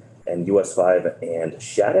Quarry, and US 5 and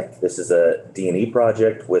Shattuck. This is a D&E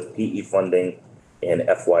project with PE funding in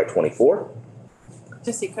FY24.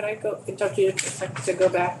 Jesse, could I interrupt you to go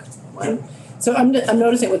back one? So I'm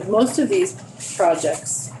noticing with most of these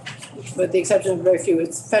projects, with the exception of very few,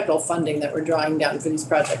 it's federal funding that we're drawing down for these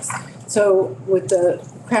projects. So with the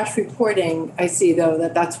crash reporting, I see though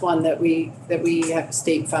that's one that we have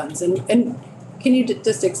state funds. And can you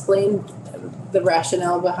just explain the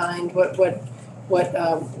rationale behind what would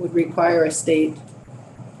require a state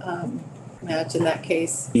match in that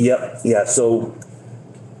case? Yep. Yeah. So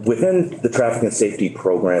within the traffic and safety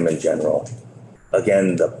program in general,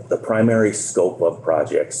 again, the primary scope of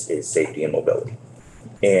projects is safety and mobility.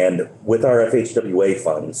 And with our FHWA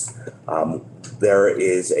funds, there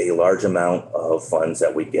is a large amount of funds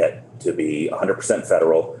that we get to be 100%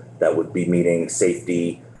 federal that would be meeting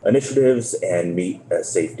safety initiatives and meet a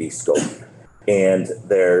safety scope. And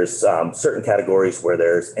there's certain categories where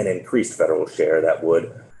there's an increased federal share that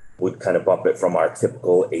would kind of bump it from our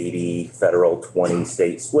typical 80 federal, 20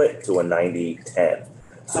 state split to a 90-10.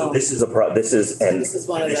 So this is an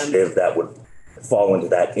initiative that would fall into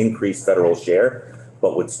that increased federal share,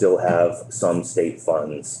 but would still have some state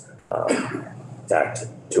funds tacked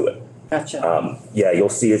to it. Gotcha. Yeah, you'll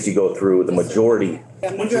see as you go through, the majority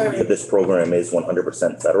of this program is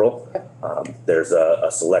 100% federal. There's a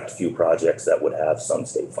select few projects that would have some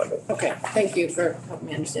state funding. Okay, thank you for helping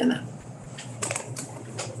me understand that.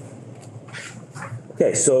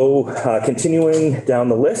 Okay, so continuing down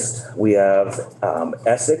the list, we have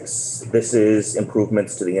Essex. This is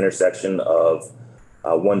improvements to the intersection of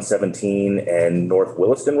 117 and North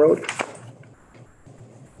Williston Road.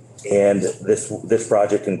 And this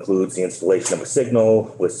project includes the installation of a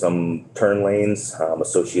signal with some turn lanes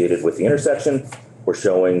associated with the intersection. We're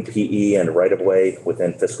showing PE and right-of-way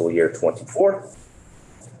within fiscal year 24.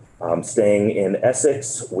 Staying in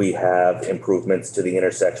Essex, we have improvements to the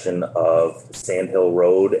intersection of Sand Hill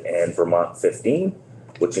Road and Vermont 15,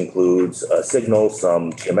 which includes a signal,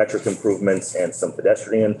 some geometric improvements, and some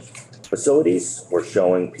pedestrian facilities, we're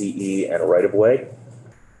showing PE and right-of-way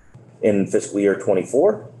in fiscal year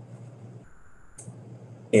 24.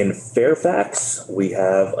 In Fairfax, we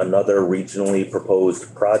have another regionally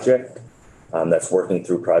proposed project that's working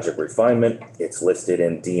through project refinement. It's listed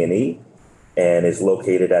in D&E and is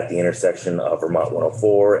located at the intersection of Vermont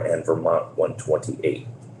 104 and Vermont 128.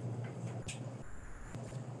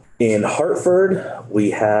 In Hartford,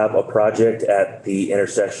 we have a project at the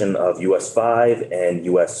intersection of US 5 and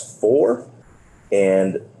US 4.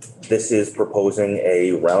 And this is proposing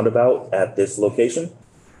a roundabout at this location.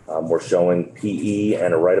 We're showing PE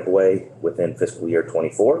and a right-of-way within fiscal year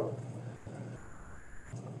 24.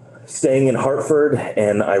 Staying in Hartford,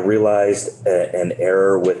 and I realized an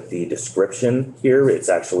error with the description here. It's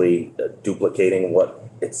actually duplicating what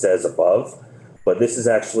it says above. But this is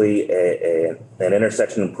actually an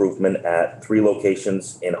intersection improvement at 3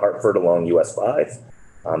 locations in Hartford along US 5.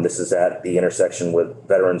 This is at the intersection with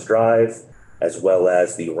Veterans Drive, as well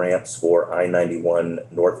as the ramps for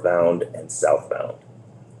I-91 northbound and southbound.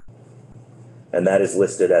 And that is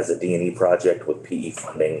listed as a D&E project with PE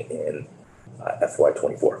funding in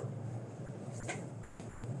FY24.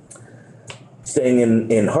 Staying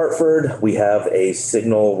in Hartford, we have a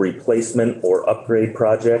signal replacement or upgrade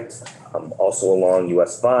project also along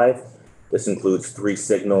US 5. This includes 3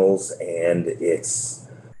 signals, and it's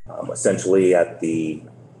essentially at the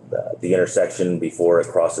intersection before it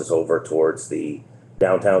crosses over towards the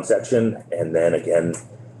downtown section, and then again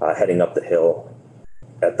heading up the hill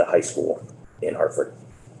at the high school in Hartford.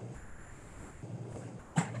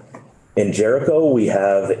 In Jericho, we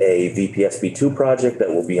have a VPSB2 project that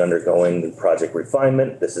will be undergoing the project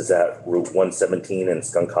refinement. This is at Route 117 and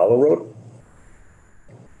Skunk Hollow Road.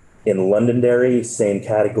 In Londonderry, same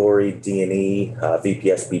category, D&E,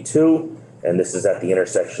 VPSB2, and this is at the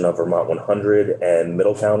intersection of Vermont 100 and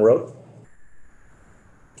Middletown Road.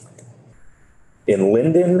 In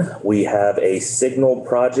Linden, we have a signal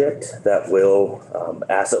project that will,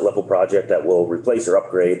 asset level project that will replace or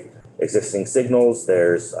upgrade existing signals.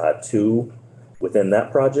 There's 2 within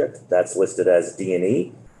that project. That's listed as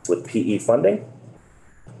D&E with PE funding.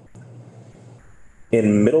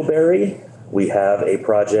 In Middlebury, we have a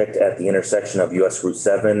project at the intersection of US Route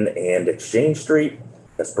 7 and Exchange Street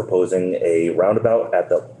that's proposing a roundabout at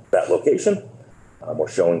that location. We're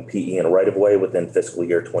showing PE and right-of-way within fiscal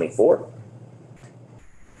year 24.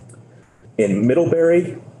 In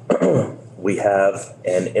Middlebury, we have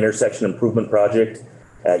an intersection improvement project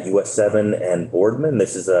at US 7 and Boardman.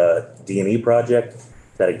 This is a D&E project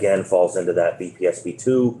that again falls into that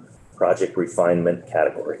VPSB2 project refinement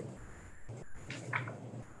category.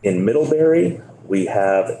 In Middlebury, we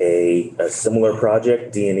have a similar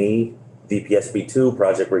project, D&E VPSB2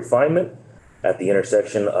 project refinement at the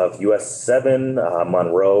intersection of US 7,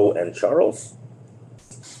 Monroe, and Charles.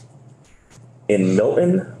 In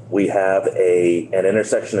Milton, we have an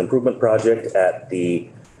intersection improvement project at the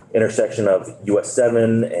intersection of US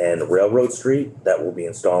 7 and Railroad Street that will be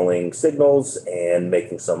installing signals and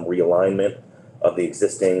making some realignment of the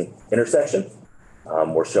existing intersection.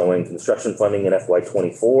 We're showing construction funding in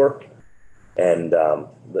FY24, and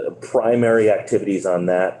the primary activities on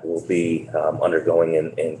that will be undergoing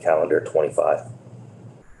in calendar 25.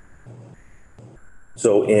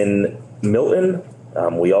 So in Milton,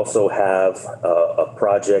 we also have a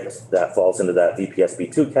project that falls into that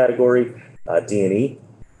VPSB2 category, D&E,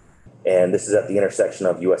 and this is at the intersection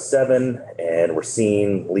of US 7 and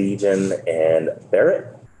Racine, Legion, and Barrett.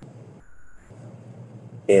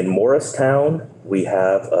 In Morristown, we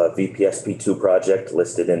have a VPSB2 project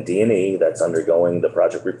listed in D&E that's undergoing the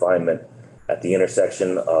project refinement at the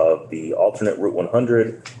intersection of the alternate Route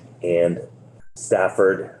 100 and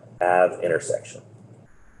Stafford Ave intersection.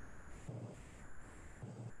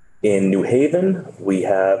 In New Haven, we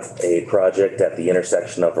have a project at the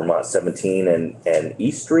intersection of Vermont 17 and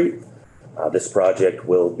East Street. This project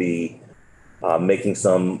will be making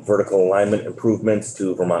some vertical alignment improvements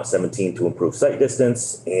to Vermont 17 to improve sight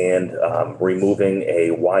distance and removing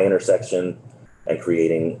a Y intersection and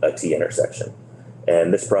creating a T intersection.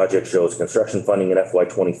 And this project shows construction funding in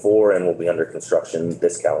FY24 and will be under construction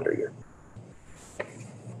this calendar year.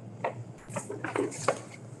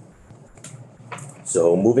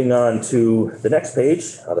 So moving on to the next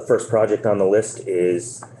page, the first project on the list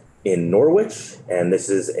is in Norwich, and this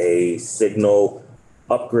is a signal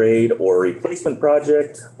upgrade or replacement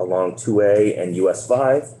project along 2A and US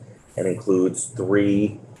 5 and includes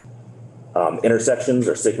 3 intersections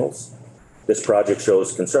or signals. This project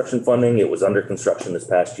shows construction funding. It was under construction this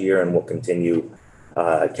past year and will continue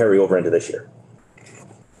carry over into this year.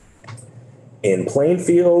 In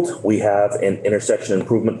Plainfield, we have an intersection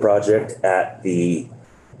improvement project at the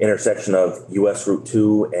intersection of US Route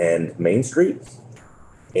 2 and Main Street.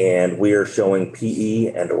 And we are showing PE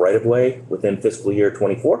and a right-of-way within fiscal year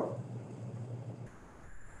 24.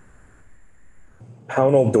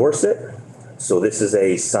 Pownell Dorset. So this is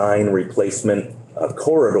a sign replacement, a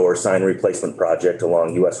corridor sign replacement project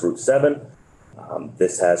along US Route 7.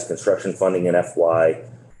 This has construction funding in FY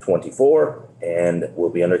 24 and will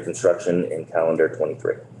be under construction in calendar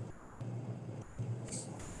 23.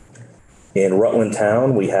 In Rutland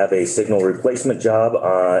Town, we have a signal replacement job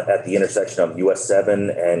at the intersection of US 7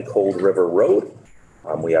 and Cold River Road.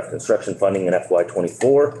 We have construction funding in FY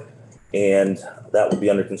 24, and that will be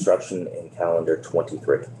under construction in calendar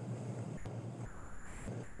 23.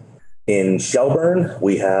 In Shelburne,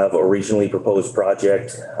 we have a regionally proposed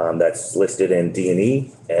project that's listed in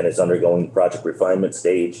D&E and is undergoing project refinement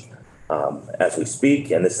stage as we speak,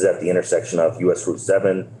 and this is at the intersection of US Route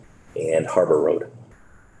 7 and Harbor Road.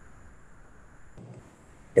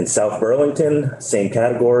 In South Burlington, same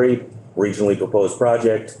category, regionally proposed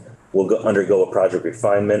project, will undergo a project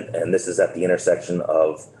refinement, and this is at the intersection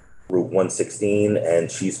of Route 116 and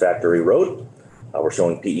Cheese Factory Road. We're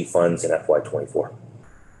showing PE funds in FY 24.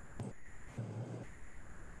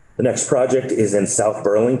 The next project is in South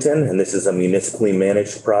Burlington, and this is a municipally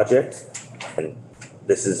managed project. And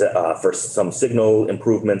this is for some signal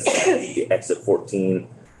improvements at the exit 14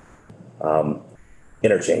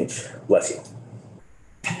 interchange. Bless you.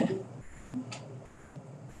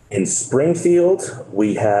 In Springfield,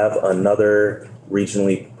 we have another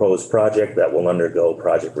regionally proposed project that will undergo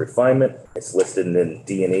project refinement. It's listed in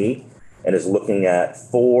D&E and is looking at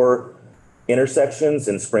 4 intersections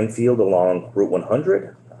in Springfield along Route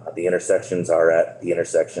 100. The intersections are at the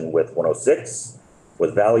intersection with 106,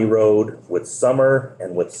 with Valley Road, with Summer,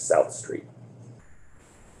 and with South Street.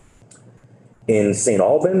 In St.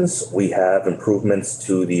 Albans, we have improvements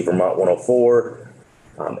to the Vermont 104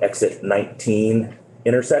 exit 19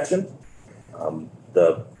 intersection.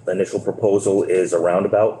 The initial proposal is a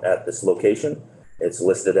roundabout at this location. It's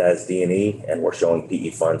listed as D&E, and we're showing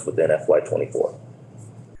PE funds within FY 24.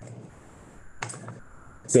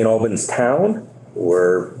 St. Albans Town,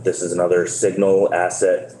 where this is another signal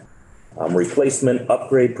asset replacement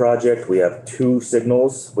upgrade project. We have 2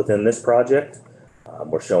 signals within this project.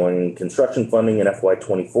 We're showing construction funding in FY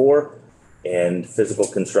 24 and physical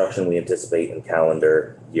construction we anticipate in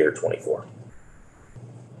calendar year 24.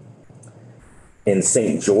 In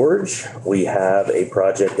St. George, we have a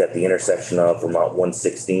project at the intersection of Vermont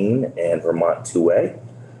 116 and Vermont 2A.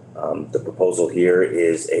 The proposal here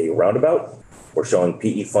is a roundabout. We're showing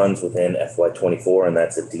PE funds within FY 24, and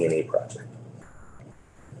that's a D&E project.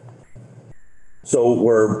 So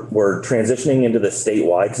we're transitioning into the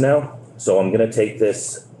statewide now. So I'm going to take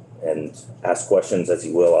this and ask questions as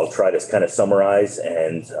you will. I'll try to kind of summarize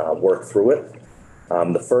and work through it.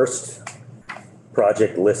 The first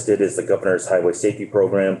project listed is the Governor's Highway Safety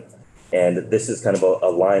Program. And this is kind of a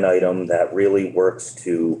line item that really works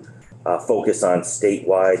to focus on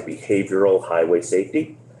statewide behavioral highway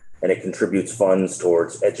safety. And it contributes funds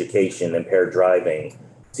towards education, impaired driving,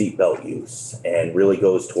 seatbelt use, and really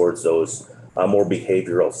goes towards those more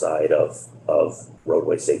behavioral side of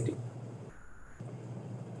roadway safety.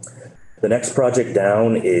 The next project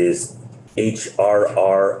down is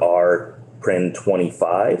HRRR PRIN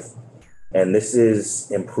 25. And this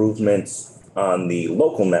is improvements on the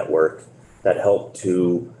local network that help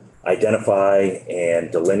to identify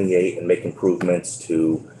and delineate and make improvements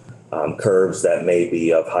to curves that may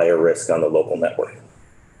be of higher risk on the local network.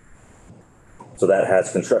 So that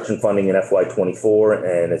has construction funding in FY 24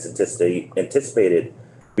 and is anticipated to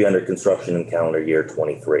be under construction in calendar year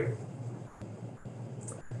 23.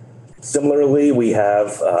 Similarly, we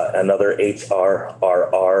have another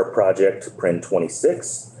HRRR project, PRIN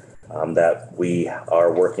 26, that we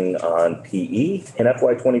are working on PE in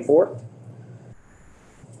FY 24.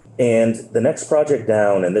 And the next project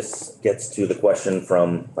down, and this gets to the question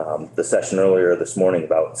from the session earlier this morning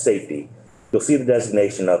about safety, you'll see the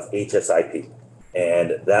designation of HSIP,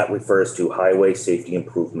 and that refers to Highway Safety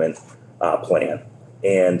Improvement Plan.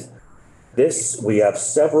 And this, we have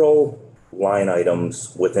several line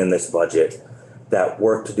items within this budget that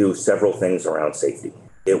work to do several things around safety.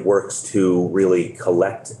 It works to really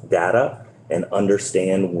collect data and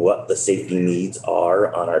understand what the safety needs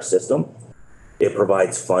are on our system. It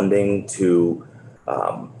provides funding to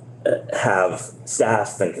have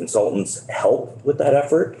staff and consultants help with that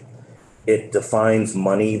effort. It defines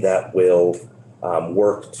money that will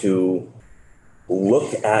work to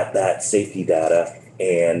look at that safety data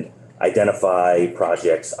and identify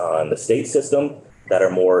projects on the state system that are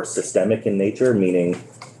more systemic in nature, meaning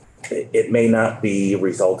it may not be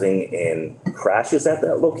resulting in crashes at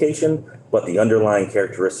that location, but the underlying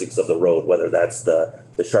characteristics of the road, whether that's the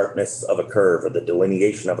sharpness of a curve or the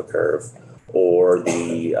delineation of a curve or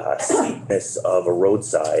the steepness of a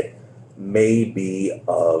roadside, may be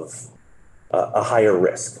of a higher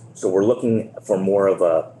risk. So we're looking for more of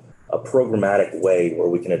a programmatic way where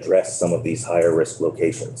we can address some of these higher risk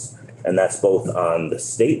locations. And that's both on the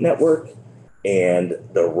state network and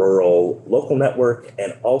the rural local network,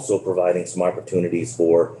 and also providing some opportunities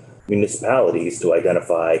for municipalities to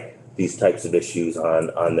identify these types of issues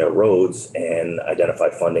on their roads and identify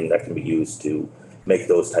funding that can be used to make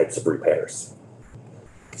those types of repairs.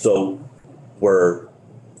 So we're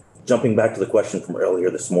jumping back to the question from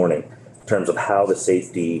earlier this morning in terms of how the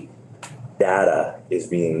safety data is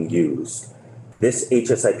being used. This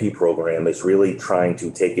HSIP program is really trying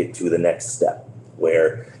to take it to the next step,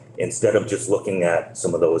 where instead of just looking at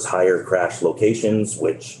some of those higher crash locations,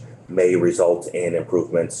 which may result in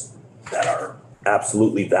improvements that are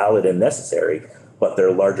absolutely valid and necessary, but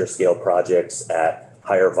they're larger scale projects at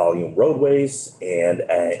higher volume roadways and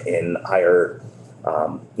in higher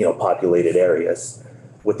populated areas.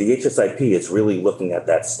 With the HSIP, it's really looking at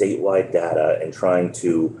that statewide data and trying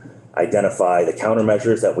to identify the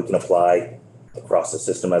countermeasures that we can apply across the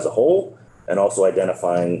system as a whole, and also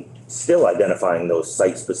still identifying those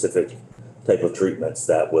site-specific type of treatments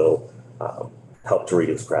that will help to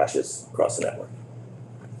reduce crashes across the network.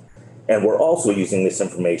 And we're also using this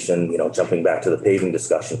information, jumping back to the paving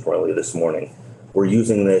discussion from earlier this morning, we're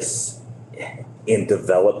using this in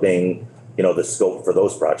developing, the scope for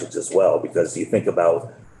those projects as well, because you think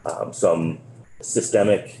about some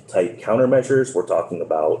systemic type countermeasures, we're talking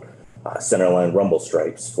about centerline rumble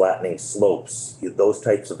stripes, flattening slopes, those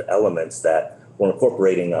types of elements that we're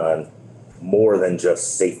incorporating on more than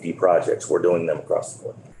just safety projects. We're doing them across the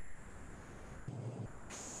board.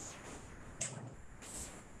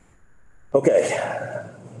 Okay,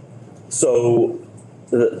 so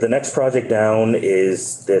the next project down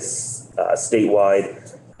is this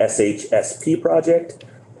statewide SHSP project,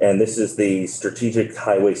 and this is the Strategic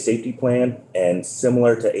Highway Safety Plan, and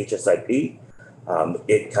similar to HSIP,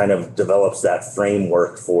 it kind of develops that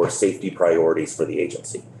framework for safety priorities for the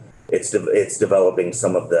agency. It's developing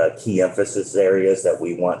some of the key emphasis areas that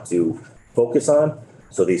we want to focus on.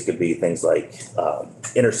 So these could be things like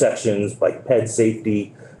intersections, bike ped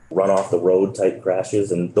safety, run off the road type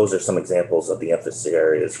crashes, and those are some examples of the emphasis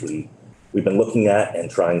areas we've been looking at and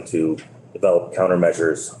trying to develop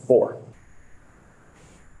countermeasures for.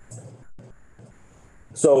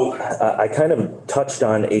 So I kind of touched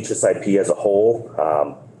on HSIP as a whole,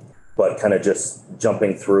 but kind of just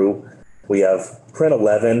jumping through, we have Print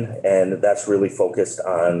 11, and that's really focused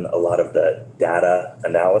on a lot of the data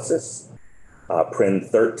analysis. Print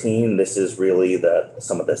 13, this is really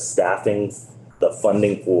some of the staffing, the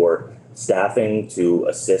funding for staffing to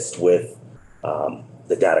assist with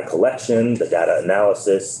the data collection, the data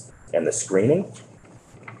analysis, and the screening.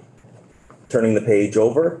 Turning the page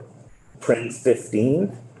over, Print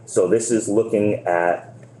 15. So this is looking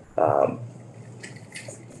at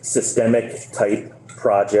systemic type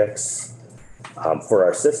projects for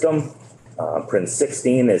our system. Print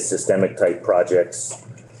 16 is systemic type projects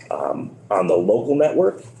on the local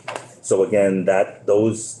network. So again,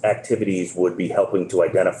 those activities would be helping to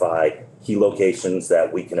identify key locations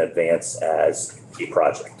that we can advance as a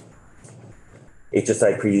project.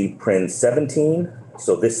 HSIP Print 17.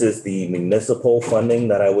 So this is the municipal funding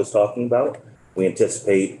that I was talking about. We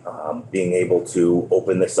anticipate being able to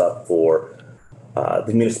open this up for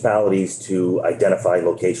the municipalities to identify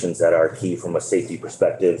locations that are key from a safety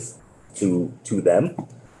perspective to them,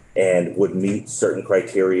 and would meet certain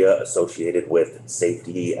criteria associated with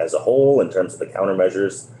safety as a whole in terms of the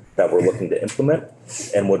countermeasures that we're looking to implement,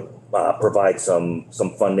 and would provide some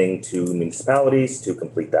funding to municipalities to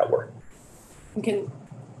complete that work.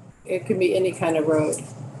 It can be any kind of road.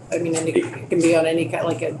 I mean, it can be on any kind,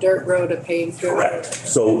 like a dirt road, a paved road. Correct.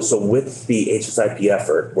 So with the HSIP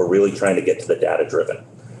effort, we're really trying to get to the data driven.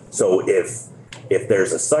 So if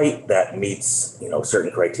there's a site that meets,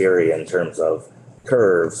 certain criteria in terms of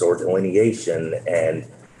curves or delineation, and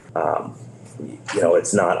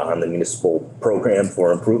it's not on the municipal program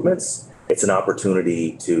for improvements, it's an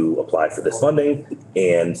opportunity to apply for this funding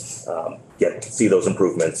and see those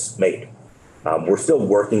improvements made. We're still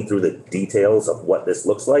working through the details of what this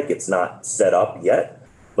looks like. It's not set up yet,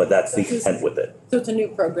 but that's the intent with it. So it's a new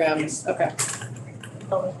program. Yes. Okay.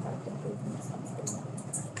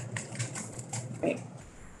 Great.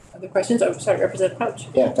 Other questions? Oh, sorry, Representative Couch.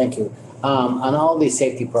 Yeah, thank you. On all these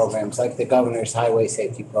safety programs, like the governor's highway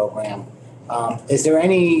safety program, is there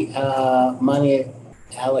any money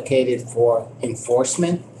allocated for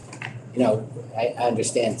enforcement? You know, I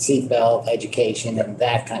understand seatbelt, education and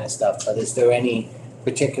that kind of stuff, but is there any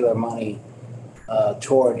particular money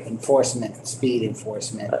toward enforcement, speed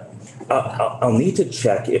enforcement? I'll need to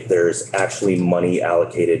check if there's actually money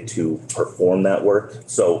allocated to perform that work.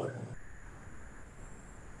 So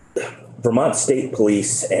Vermont State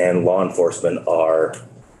Police and law enforcement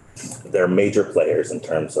they're major players in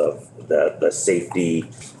terms of the safety,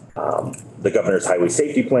 the governor's highway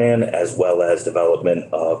safety plan, as well as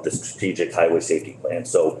development of the strategic highway safety plan.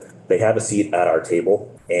 So they have a seat at our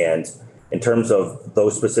table. And in terms of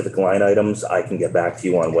those specific line items, I can get back to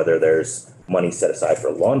you on whether there's money set aside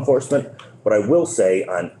for law enforcement. But I will say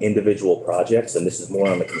on individual projects, and this is more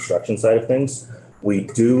on the construction side of things, we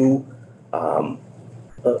do,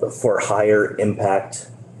 for higher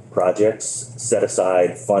impact projects, set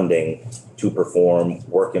aside funding to perform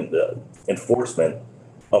work in the enforcement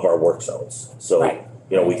of our work zones. So, Right.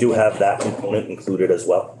 you know, we do have that component included as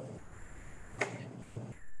well.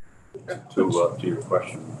 To your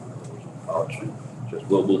question, just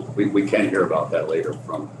we can hear about that later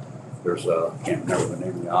from, there's can't remember the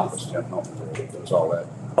name of the office, Tim, no, there's all that.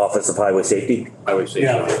 Office of Highway Safety. Highway safety,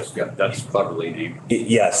 Yeah. yeah, that's cleverly named.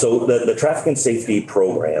 Yeah, so the traffic and safety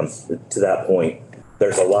program, to that point,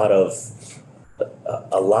 there's a lot of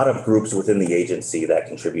groups within the agency that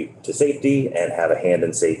contribute to safety and have a hand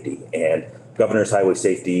in safety. And Governor's Highway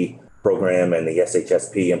Safety Program and the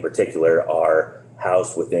SHSP in particular are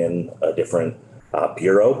housed within a different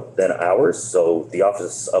bureau than ours. So the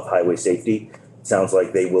Office of Highway Safety, sounds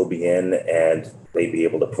like they will be in and they'd be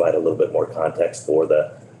able to provide a little bit more context for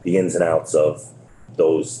the ins and outs of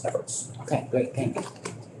those efforts. Okay, great, thank you.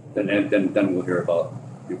 And then we'll hear about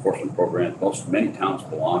the enforcement program. Many towns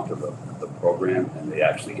belong to the program and they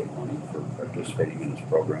actually get money for participating in this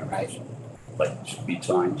program. Right. Like speed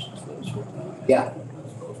signs. Yeah.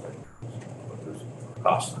 But there's a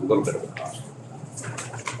cost, a little bit of a cost.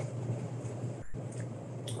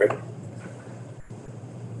 Great.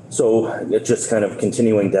 So just kind of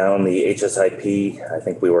continuing down the HSIP, I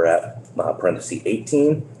think we were at parenthesis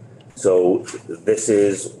 18. So this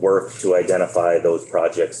is work to identify those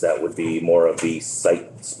projects that would be more of the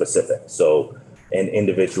site specific. So an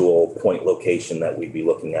individual point location that we'd be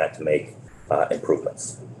looking at to make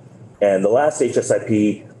improvements. And the last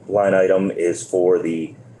HSIP line item is for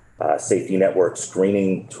the safety network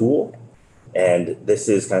screening tool. And this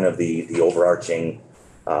is kind of the overarching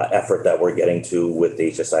effort that we're getting to with the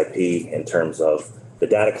HSIP in terms of the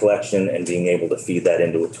data collection and being able to feed that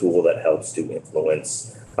into a tool that helps to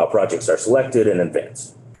influence how projects are selected and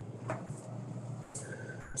advanced.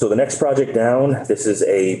 So the next project down, this is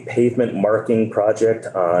a pavement marking project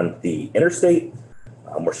on the interstate.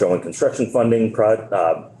 We're showing construction funding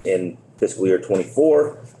in fiscal year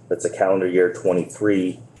 24. That's a calendar year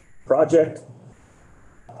 23 project.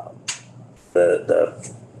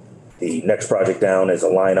 The next project down is a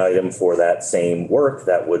line item for that same work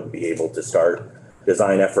that would be able to start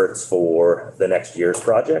design efforts for the next year's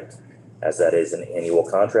project, as that is an annual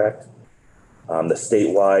contract. The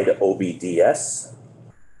statewide OBDS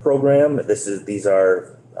program, these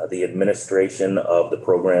are the administration of the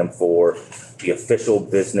program for the official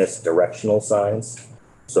business directional signs.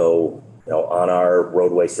 So, you know, on our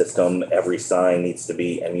roadway system, every sign needs to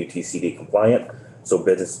be MUTCD compliant. So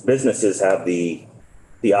businesses have the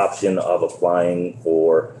option of applying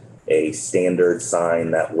for a standard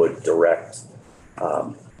sign that would direct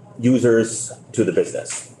users to the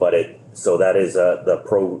business. But so that is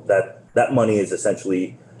that money is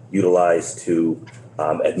essentially utilized to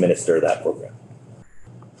administer that program.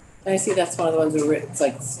 I see that's one of the ones where it's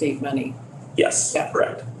like state money. Yes, Yeah.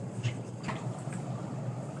 correct.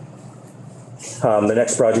 The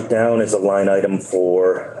next project down is a line item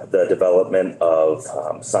for the development of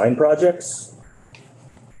sign projects.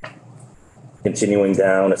 Continuing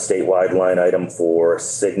down, a statewide line item for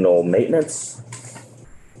signal maintenance.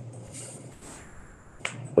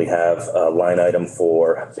 We have a line item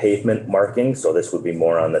for pavement marking, so this would be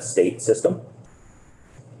more on the state system.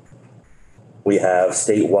 We have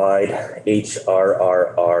statewide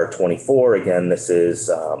HRRR 24. Again, this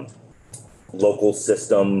is local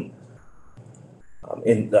system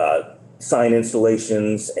sign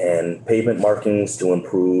installations and pavement markings to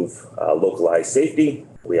improve localized safety.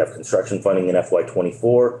 We have construction funding in FY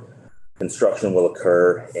 24. Construction will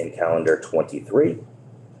occur in calendar 23.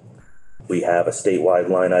 We have a statewide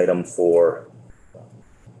line item for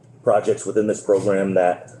projects within this program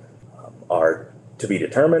that are to be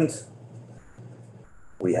determined.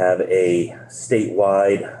 We have a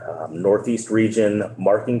statewide Northeast region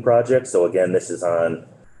marking project. So again, this is on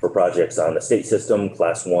for projects on the state system,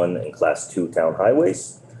 Class 1 and Class 2 town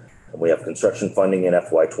highways. And we have construction funding in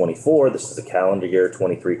FY '24. This is a calendar year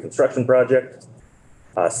 '23 construction project.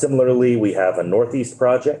 Similarly, we have a Northeast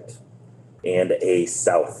project and a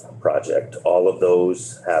South project. All of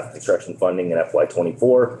those have construction funding in FY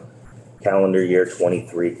 '24, calendar year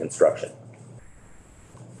 '23 construction.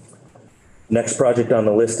 Next project on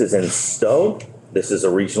the list is in Stowe. This is a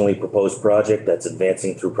regionally proposed project that's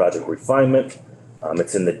advancing through project refinement.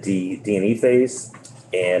 It's in the D&E phase,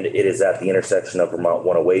 and it is at the intersection of Vermont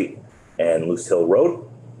 108 and Loose Hill Road.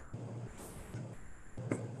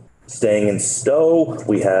 Staying in Stowe,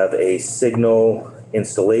 we have a signal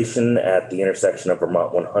installation at the intersection of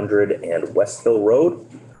Vermont 100 and West Hill Road.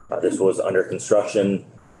 This was under construction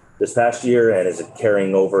this past year and is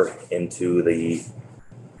carrying over into the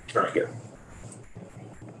current year.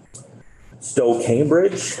 Stowe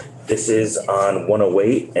Cambridge, this is on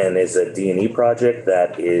 108 and is a D&E project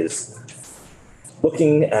that is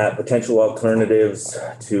looking at potential alternatives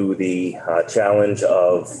to the challenge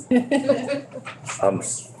of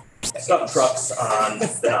stuck trucks on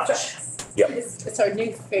the notch. Yep. It's our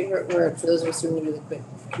new favorite word for those of us who are new to the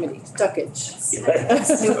committee, stuckage.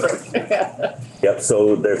 Yep,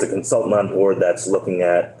 so there's a consultant on board that's looking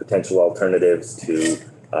at potential alternatives to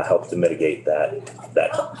help to mitigate that.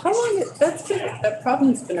 How long, that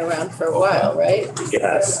problem's been around for a while, right? It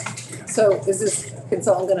has. So is this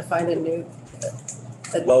consultant gonna find a new?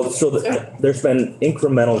 Well, so there's been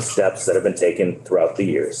incremental steps that have been taken throughout the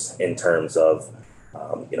years in terms of,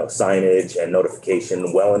 signage and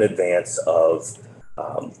notification well in advance of,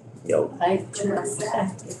 I trust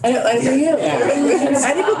that. I do.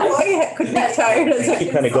 I think I could be tired as a.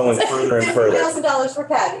 keep kind of going further and further. $1,000 for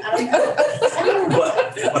Patty.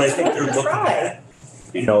 But I think they're looking at,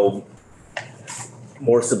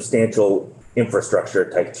 more substantial infrastructure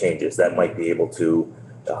type changes that might be able to,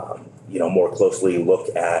 more closely look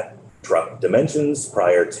at truck dimensions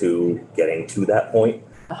prior to getting to that point.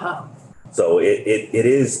 Uh-huh. So it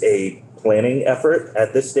is a planning effort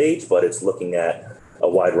at this stage, but it's looking at a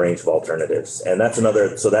wide range of alternatives. And that's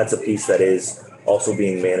that's a piece that is also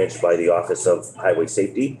being managed by the Office of Highway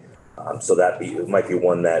Safety. So it might be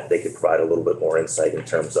one that they could provide a little bit more insight in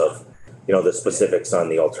terms of, the specifics on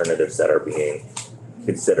the alternatives that are being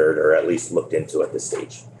considered or at least looked into at this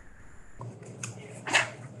stage.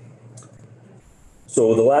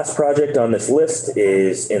 So the last project on this list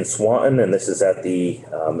is in Swanton, and this is at the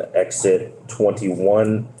exit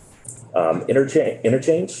 21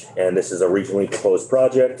 interchange. And this is a regionally proposed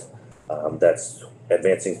project that's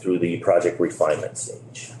advancing through the project refinement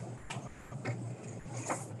stage.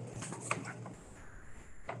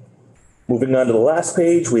 Moving on to the last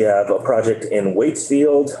page, we have a project in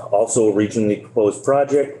Waitsfield, also a regionally proposed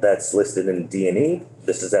project that's listed in D&E.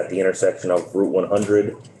 This is at the intersection of Route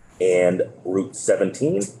 100 and Route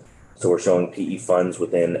 17. So we're showing PE funds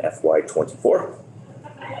within FY '24.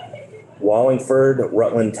 Wallingford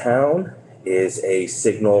Rutland Town is a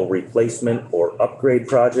signal replacement or upgrade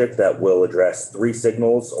project that will address 3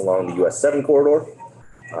 signals along the US 7 corridor.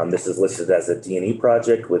 This is listed as a D&E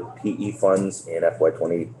project with PE funds in FY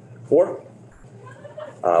 '24.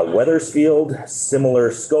 Weathersfield,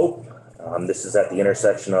 similar scope. This is at the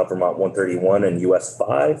intersection of Vermont 131 and US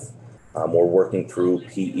 5. We're working through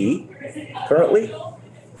PE currently.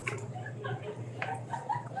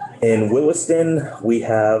 In Williston, we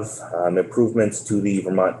have improvements to the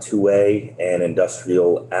Vermont 2A and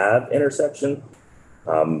Industrial Ave intersection.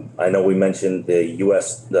 I know we mentioned the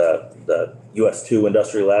US 2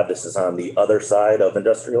 Industrial Ave. This is on the other side of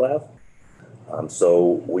Industrial Ave.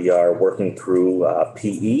 So we are working through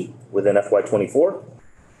PE within FY '24.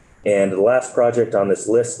 And the last project on this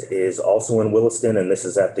list is also in Williston, and this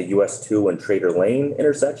is at the US 2 and Trader Lane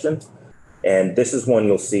intersection. And this is one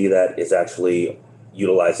you'll see that is actually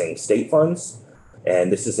utilizing state funds.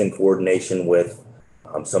 And this is in coordination with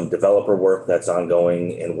some developer work that's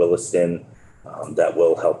ongoing in Williston that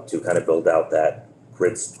will help to kind of build out that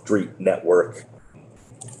grid street network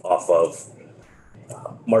off of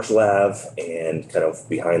Marshall Ave and kind of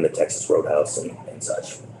behind the Texas Roadhouse and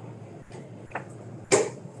such.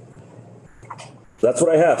 That's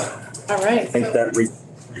what I have. All right. I think that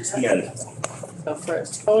reached the end. So for a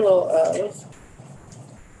total of,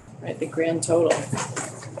 the grand total.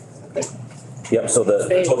 Yep, so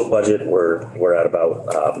the total budget, we're at about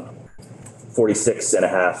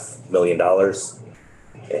 $46.5 million.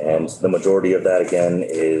 And the majority of that, again,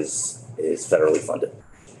 is federally funded.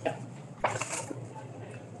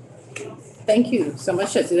 Thank you so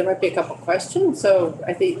much. There might be a couple questions. So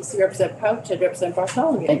I think Representative Pouch and Representative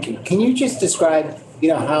Bartholomew. Thank you. Can you just describe you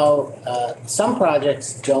know, how some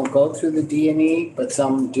projects don't go through the D&E, but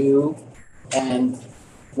some do? And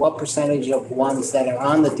what percentage of ones that are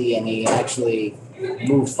on the D&E actually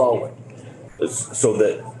move forward? So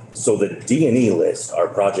the D&E list are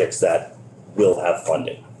projects that will have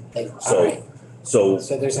funding. Like, all So, right, so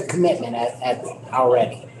so there's a commitment at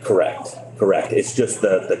already. correct. It's just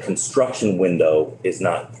the construction window is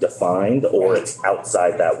not defined or it's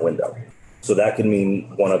outside that window. So that could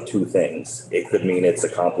mean one of two things. It could mean it's a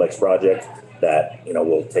complex project that, you know,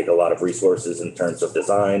 will take a lot of resources in terms of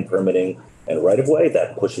design, permitting, and right-of-way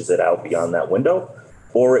that pushes it out beyond that window.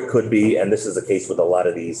 Or it could be, and this is the case with a lot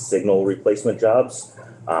of these signal replacement jobs,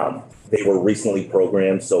 they were recently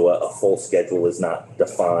programmed, so a full schedule is not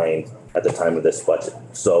defined at the time of this budget.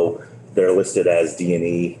 So they're listed as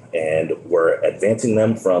D&E, and we're advancing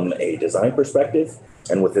them from a design perspective.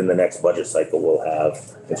 And within the next budget cycle, we'll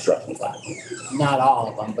have construction plans. Not all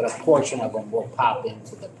of them, but a portion of them will pop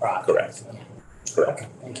into the project. Correct. Correct.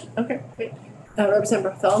 Thank you. Okay, great.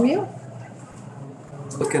 Representative Bartholomew?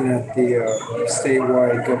 Looking at the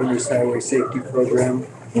statewide governor's highway safety program,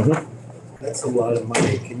 Mhm. that's a lot of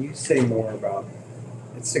money. Can you say more about,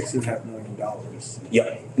 it's $6.5 million.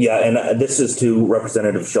 Yeah, and this is to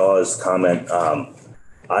Representative Shaw's comment.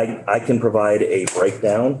 I can provide a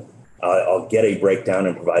breakdown. I'll get a breakdown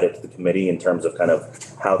and provide it to the committee in terms of kind of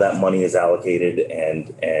how that money is allocated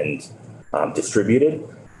and distributed.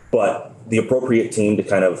 But the appropriate team to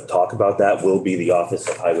kind of talk about that will be the Office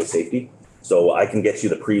of Highway Safety. So I can get you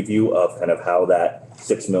the preview of kind of how that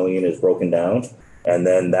 6 million is broken down. And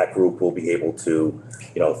then that group will be able to,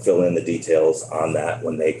 you know, fill in the details on that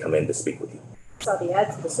when they come in to speak with you. Saw the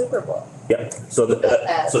ad for the Super Bowl. Yeah, so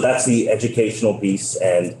so that's the educational piece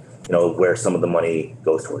and, you know, where some of the money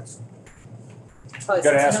goes towards.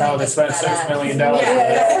 Gotta ask how they spent $6 million.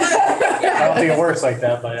 I don't think it works like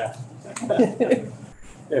that, but yeah.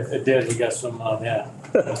 If it did, we got some, yeah.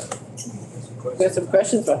 We have some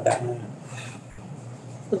questions about that.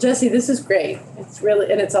 Well, Jesse, this is great. It's really,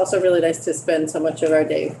 and it's also really nice to spend so much of our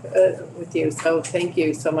day with you. So thank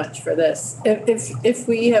you so much for this. If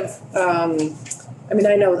we have, I mean,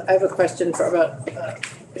 I know I have a question about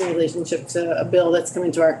in relationship to a bill that's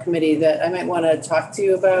coming to our committee that I might want to talk to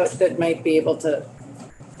you about that might be able to.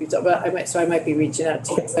 So I might be reaching out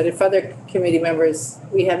to you. But if other committee members,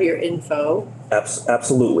 we have your info.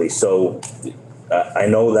 Absolutely. So I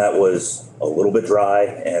know that was a little bit dry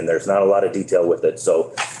and there's not a lot of detail with it.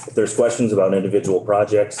 So if there's questions about individual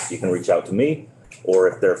projects, you can reach out to me, or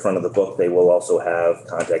if they're front of the book, they will also have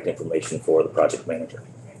contact information for the project manager.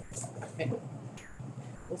 Okay.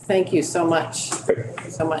 Well, thank you so much. Thank you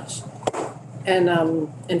so much. And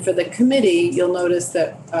for the committee, you'll notice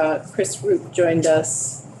that Chris Roop joined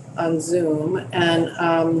us on Zoom, and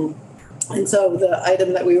so the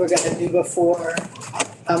item that we were going to do before,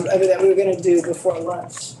 that we were going to do before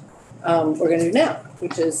lunch, we're going to do now,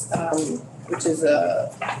 which is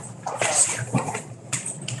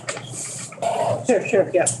sure,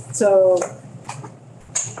 yeah. So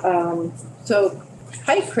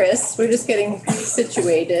hi, Chris. We're just getting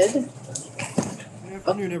situated. Good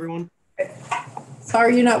afternoon, everyone.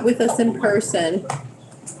 Sorry you're not with us in person.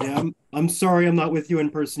 Yeah, I'm sorry I'm not with you in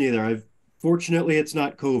person either. Fortunately, it's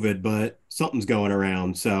not COVID, but something's going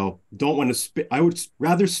around. So don't want to, I would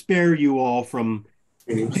rather spare you all from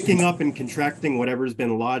picking up and contracting whatever's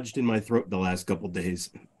been lodged in my throat the last couple of days.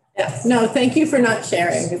 Yeah, no, thank you for not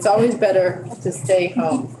sharing. It's always better to stay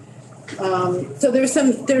home. So there's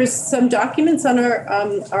some documents on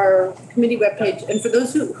our committee webpage, and for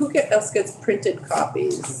those who gets printed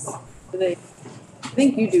copies, I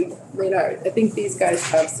think you do, Leonard. I think these guys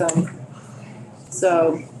have some.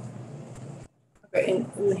 So, okay,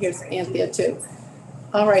 and here's Anthea too.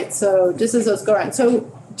 All right, so just as those go around.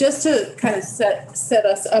 So just to kind of set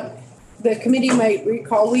us up, the committee might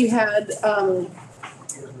recall we had, I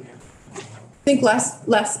think it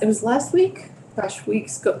was last week? Gosh,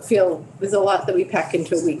 weeks feel, there's a lot that we pack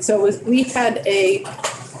into a week. So we had a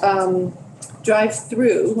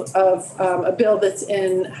drive-through of a bill that's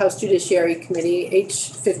in House Judiciary Committee,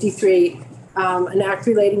 H53, an act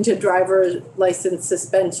relating to driver license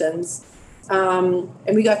suspensions. And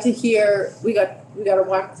we got to hear, we got a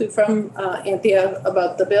walkthrough from Anthea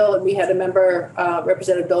about the bill, and we had a member,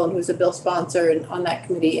 Representative Dolan, who's a bill sponsor and on that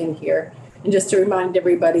committee in here. And just to remind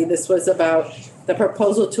everybody, this was about the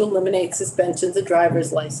proposal to eliminate suspensions of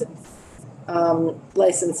driver's licenses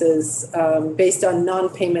based on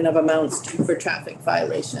non-payment of amounts due for traffic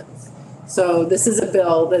violations. So this is a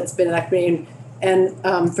bill that's been enacted, and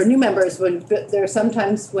for new members, there are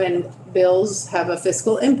sometimes when bills have a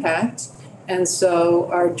fiscal impact, And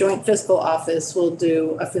so our joint fiscal office will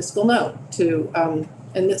do a fiscal note to,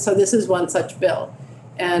 so this is one such bill.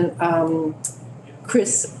 And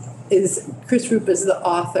Chris Roop is the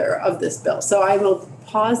author of this bill. So I will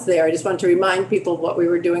pause there. I just want to remind people what we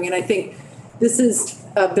were doing. And I think this is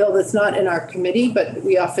a bill that's not in our committee, but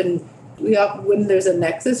when there's a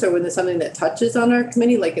nexus or when there's something that touches on our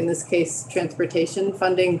committee, like in this case, transportation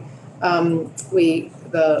funding,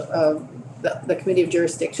 the committee of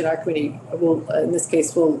jurisdiction, our committee will, in this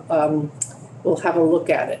case, will have a look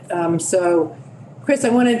at it. So, Chris, I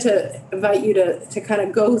wanted to invite you to kind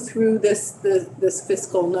of go through this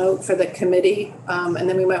fiscal note for the committee, and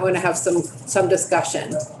then we might want to have some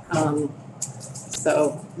discussion.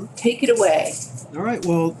 So, take it away. All right.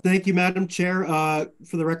 Well, thank you, Madam Chair.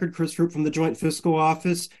 For the record, Chris Roop from the Joint Fiscal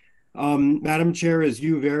Office. Madam Chair, as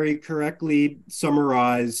you very correctly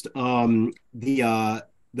summarized,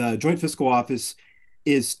 the Joint Fiscal Office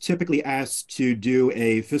is typically asked to do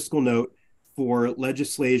a fiscal note for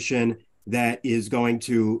legislation that is going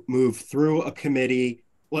to move through a committee,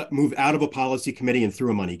 move out of a policy committee and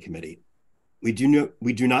through a money committee. We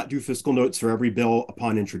do not do fiscal notes for every bill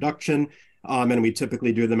upon introduction, and we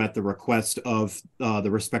typically do them at the request of the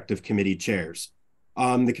respective committee chairs.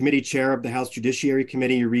 The committee chair of the House Judiciary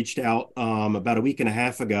Committee reached out about a week and a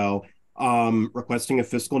half ago requesting a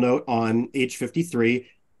fiscal note on H53.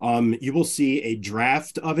 You will see a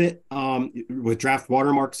draft of it with draft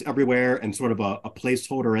watermarks everywhere and sort of a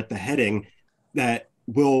placeholder at the heading that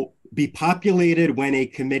will be populated when a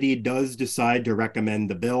committee does decide to recommend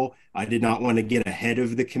the bill. I did not want to get ahead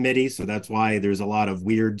of the committee, so that's why there's a lot of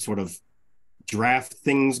weird sort of draft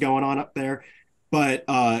things going on up there. But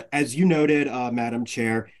as you noted, Madam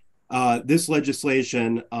Chair, this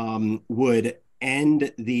legislation would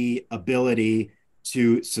end the ability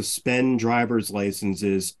to suspend driver's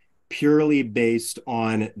licenses purely based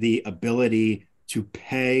on the ability to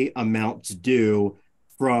pay amounts due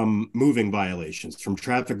from moving violations, from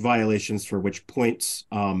traffic violations for which points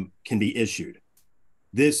can be issued.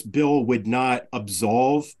 This bill would not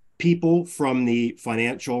absolve people from the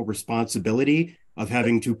financial responsibility of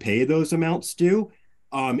having to pay those amounts due.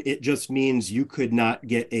 It just means you could not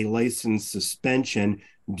get a license suspension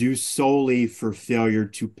due solely for failure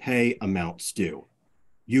to pay amounts due.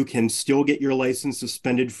 You can still get your license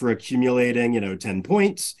suspended for accumulating, 10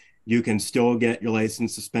 points. You can still get your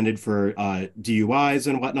license suspended for DUIs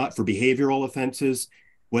and whatnot, for behavioral offenses.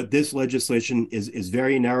 What this legislation is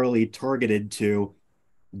very narrowly targeted to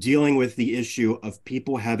dealing with the issue of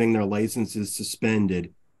people having their licenses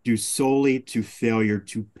suspended due solely to failure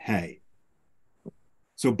to pay.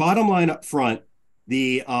 So bottom line up front,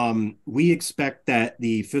 we expect that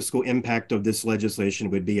the fiscal impact of this legislation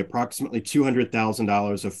would be approximately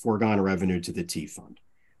 $200,000 of foregone revenue to the T fund.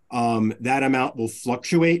 That amount will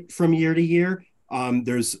fluctuate from year to year.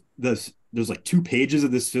 There's like 2 pages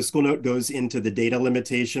of this fiscal note goes into the data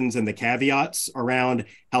limitations and the caveats around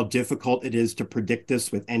how difficult it is to predict this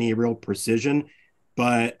with any real precision.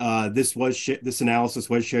 But this analysis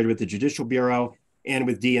was shared with the Judicial Bureau and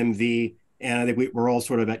with DMV. And I think we're all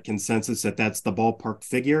sort of at consensus that that's the ballpark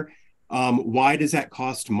figure. Why does that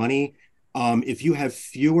cost money? If you have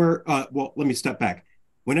fewer, well, let me step back.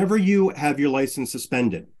 Whenever you have your license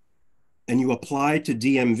suspended and you apply to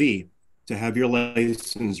DMV to have your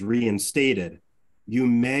license reinstated, you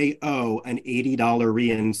may owe an $80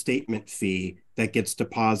 reinstatement fee that gets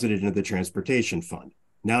deposited into the transportation fund.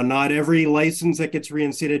 Now, not every license that gets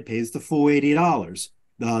reinstated pays the full $80.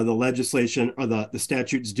 The legislation or the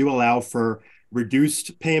statutes do allow for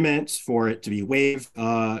reduced payments, for it to be waived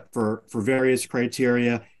for various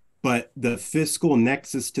criteria. But the fiscal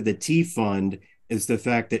nexus to the T fund is the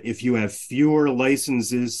fact that if you have fewer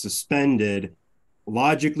licenses suspended,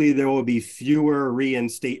 logically, there will be fewer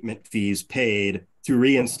reinstatement fees paid to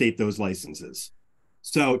reinstate those licenses.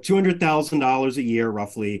 So $200,000 a year,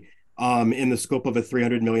 roughly, in the scope of a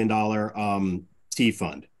 $300 million T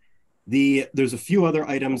fund. There's a few other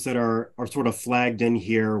items that are sort of flagged in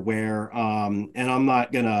here where, and I'm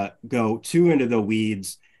not gonna go too into the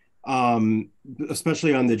weeds,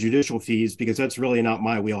 especially on the judicial fees, because that's really not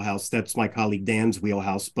my wheelhouse. That's my colleague Dan's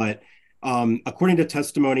wheelhouse. But according to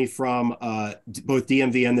testimony from both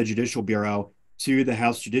DMV and the Judicial Bureau to the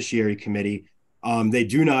House Judiciary Committee, they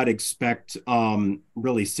do not expect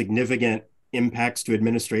really significant impacts to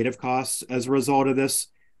administrative costs as a result of this.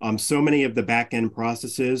 So many of the back-end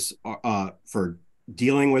processes for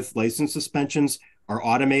dealing with license suspensions are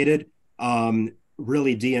automated.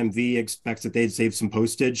 Really, DMV expects that they'd save some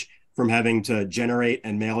postage from having to generate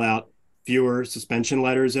and mail out fewer suspension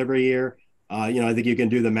letters every year. I think you can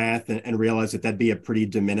do the math and realize that that'd be a pretty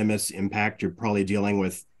de minimis impact. You're probably dealing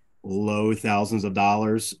with low thousands of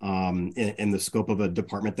dollars in the scope of a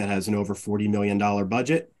department that has an over $40 million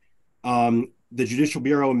budget. The Judicial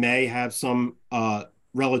Bureau may have some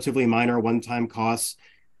relatively minor one-time costs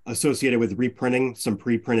associated with reprinting some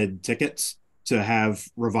pre-printed tickets to have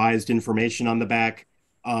revised information on the back,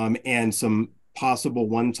 and some possible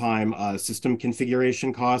one-time system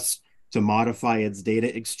configuration costs to modify its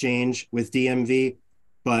data exchange with DMV.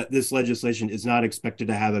 But this legislation is not expected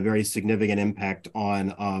to have a very significant impact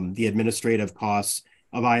on the administrative costs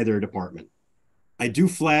of either department. I do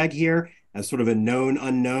flag here as sort of a known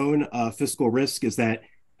unknown fiscal risk is that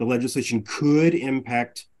the legislation could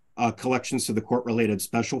impact collections to the court-related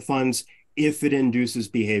special funds if it induces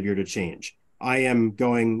behavior to change. I am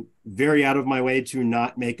going very out of my way to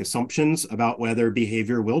not make assumptions about whether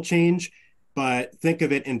behavior will change, but think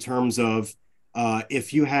of it in terms of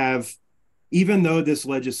if you have, even though this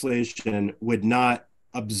legislation would not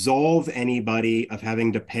absolve anybody of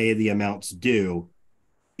having to pay the amounts due,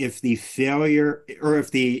 if the failure or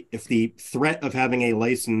if the threat of having a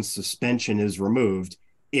license suspension is removed,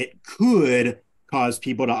 it could cause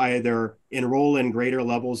people to either enroll in greater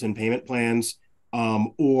levels in payment plans,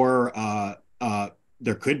 or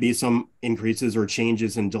there could be some increases or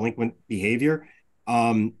changes in delinquent behavior.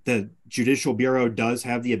 The Judicial Bureau does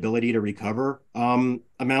have the ability to recover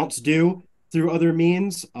amounts due through other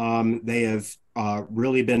means. They have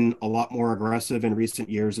really been a lot more aggressive in recent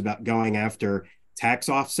years about going after tax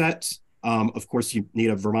offsets. Of course, you need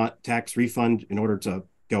a Vermont tax refund in order to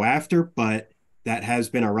go after, but that has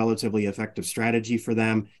been a relatively effective strategy for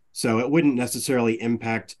them. So it wouldn't necessarily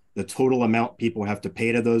impact the total amount people have to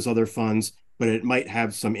pay to those other funds, but it might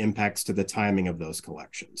have some impacts to the timing of those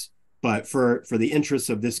collections. But for the interests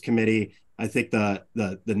of this committee, I think the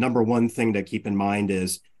number one thing to keep in mind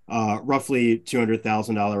is roughly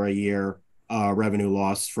 $200,000 a year revenue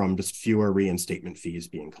loss from just fewer reinstatement fees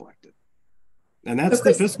being collected. And that's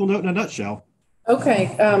the fiscal note in a nutshell.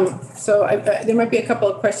 Okay, so there might be a couple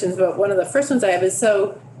of questions, but one of the first ones I have is,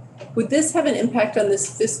 so would this have an impact on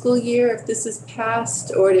this fiscal year if this is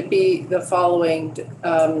passed, or would it be the following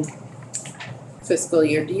fiscal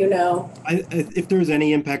year? Do you know? If there's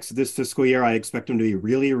any impacts to this fiscal year, I expect them to be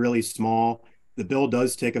really, really small. The bill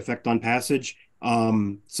does take effect on passage.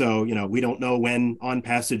 So, we don't know when on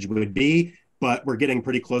passage would be, but we're getting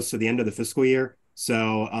pretty close to the end of the fiscal year.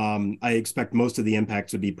 So I expect most of the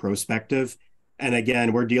impacts would be prospective. And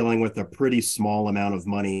again, we're dealing with a pretty small amount of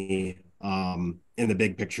money in the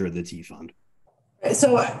big picture of the T fund.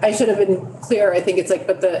 So I should have been clear. I think it's like,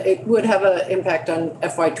 but it would have an impact on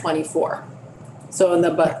FY24. So on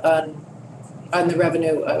the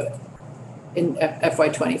revenue in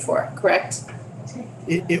FY24, correct?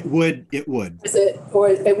 It would. Is it, or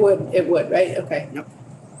it would, right? Okay. Yep.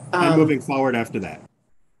 And moving forward after that.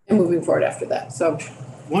 And moving forward after that. So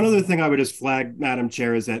one other thing I would just flag, Madam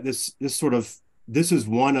Chair, is that this is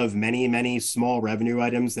one of many, many small revenue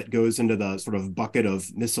items that goes into the sort of bucket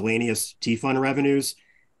of miscellaneous T-fund revenues.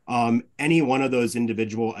 Any one of those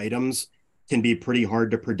individual items can be pretty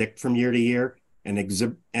hard to predict from year to year and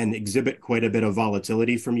exhibit quite a bit of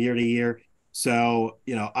volatility from year to year. So,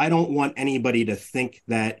 I don't want anybody to think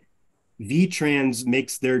that VTrans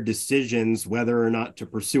makes their decisions whether or not to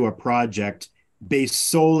pursue a project based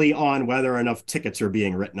solely on whether enough tickets are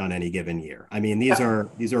being written on any given year. I mean, these are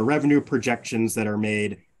revenue projections that are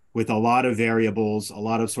made with a lot of variables, a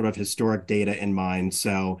lot of sort of historic data in mind.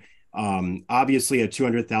 So obviously a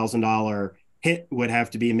 $200,000 hit would have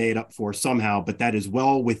to be made up for somehow, but that is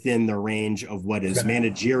well within the range of what is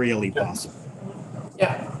managerially possible.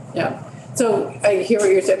 Yeah. So I hear what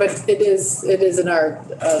you're saying, but it is in our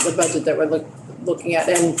the budget that we're looking at,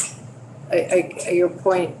 and your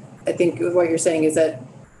point, I think what you're saying is that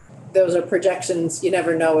those are projections. You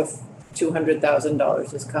never know if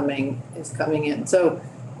 $200,000 is coming in. So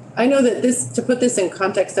I know that to put this in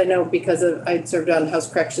context, I know because I'd served on House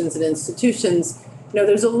Corrections and Institutions,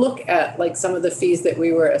 there's a look at like some of the fees that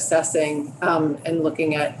we were assessing and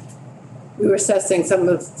looking at. We were assessing some of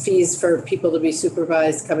the fees for people to be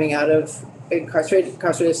supervised coming out of incarcerated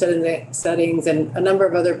settings and a number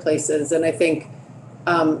of other places. And I think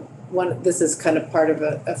this is kind of part of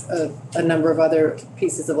a number of other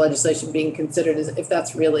pieces of legislation being considered, is if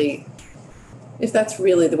that's really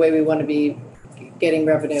the way we want to be getting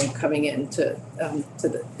revenue coming in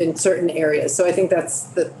in certain areas. So I think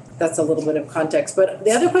that's a little bit of context. But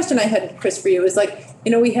the other question I had, Chris, for you is like,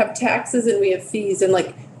 we have taxes and we have fees, and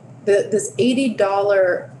like this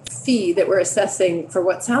 $80 fee that we're assessing for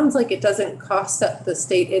what sounds like it doesn't cost the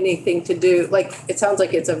state anything to do. Like, it sounds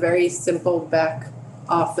like it's a very simple back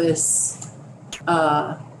office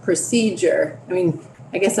procedure. I mean,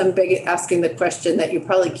 I guess I'm asking the question that you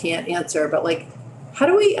probably can't answer, but like, how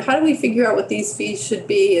do we figure out what these fees should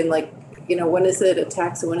be, and like, when is it a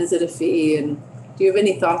tax and when is it a fee, and do you have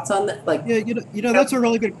any thoughts on that? Like, Yeah, that's a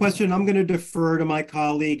really good question. I'm going to defer to my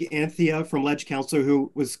colleague Anthea from Ledge Council,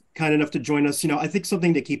 who was kind enough to join us. I think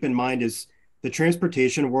something to keep in mind is the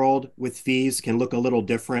transportation world with fees can look a little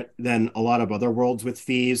different than a lot of other worlds with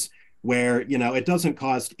fees, where, it doesn't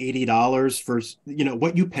cost $80 for,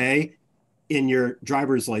 what you pay in your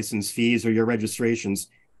driver's license fees or your registrations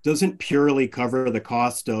doesn't purely cover the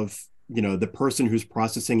cost of, the person who's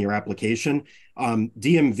processing your application.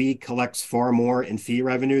 DMV collects far more in fee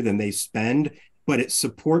revenue than they spend, but it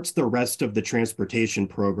supports the rest of the transportation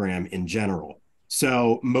program in general.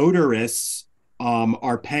 So motorists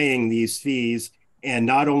are paying these fees, and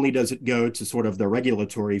not only does it go to sort of the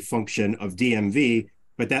regulatory function of DMV,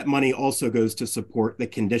 but that money also goes to support the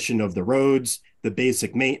condition of the roads, the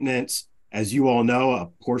basic maintenance, as you all know, a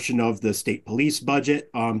portion of the state police budget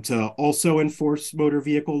to also enforce motor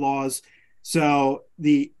vehicle laws. So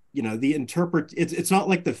it's not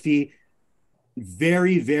like the fee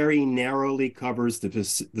very, very narrowly covers the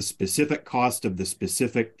specific cost of the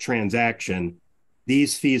specific transaction.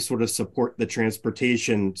 These fees sort of support the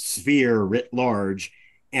transportation sphere writ large,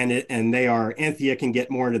 and they are, Anthea can get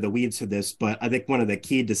more into the weeds of this, but I think one of the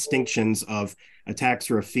key distinctions of a tax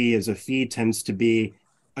or a fee is a fee tends to be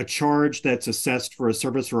a charge that's assessed for a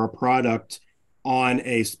service or a product on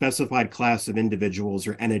a specified class of individuals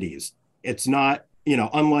or entities. It's not,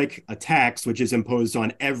 unlike a tax, which is imposed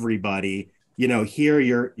on everybody,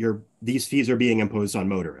 here these fees are being imposed on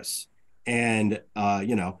motorists. And,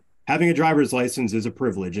 having a driver's license is a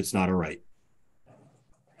privilege. It's not a right.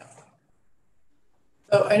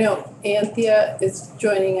 So I know Anthea is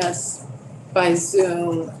joining us by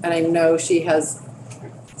Zoom, and I know she has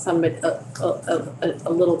a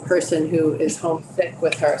little person who is homesick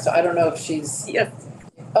with her. So I don't know if she's. Yes.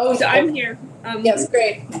 Oh, so I'm here. Yes,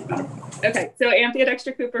 great. Okay, so Anthea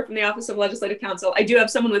Dexter Cooper from the Office of Legislative Counsel. I do have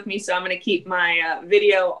someone with me, so I'm going to keep my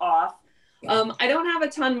video off. I don't have a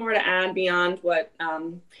ton more to add beyond what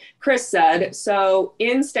Chris said. So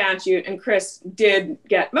in statute, and Chris did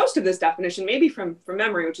get most of this definition, maybe from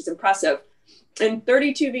memory, which is impressive. In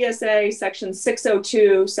 32 VSA section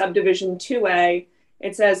 602 subdivision 2A,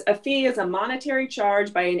 it says a fee is a monetary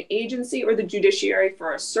charge by an agency or the judiciary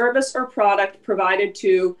for a service or product provided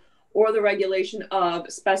to or the regulation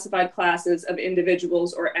of specified classes of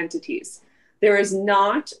individuals or entities. There is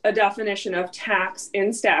not a definition of tax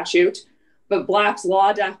in statute, but Black's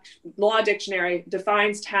Law Dictionary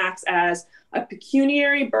defines tax as a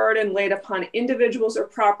pecuniary burden laid upon individuals or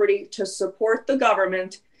property to support the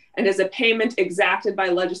government and is a payment exacted by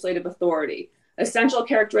legislative authority. Essential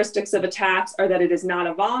characteristics of a tax are that it is not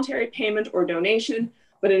a voluntary payment or donation,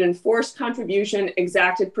 but an enforced contribution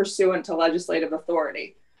exacted pursuant to legislative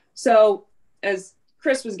authority. So as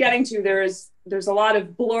Chris was getting to, there's a lot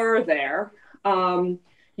of blur there.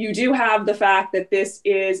 You do have the fact that this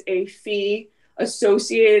is a fee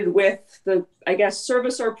associated with the,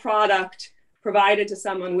 service or product provided to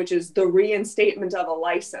someone, which is the reinstatement of a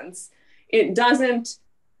license. It doesn't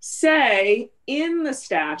say in the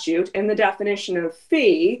statute, in the definition of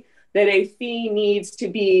fee, that a fee needs to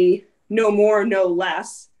be no more, no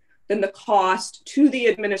less than the cost to the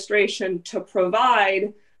administration to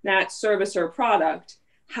provide that service or product.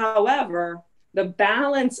 However, the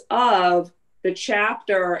balance of the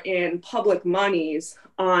chapter in public monies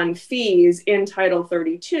on fees in Title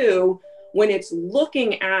 32, when it's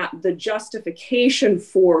looking at the justification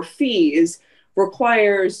for fees,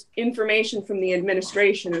 requires information from the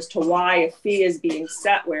administration as to why a fee is being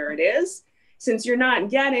set where it is. Since you're not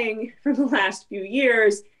getting, for the last few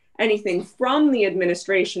years, anything from the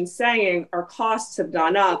administration saying our costs have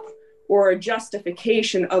gone up or a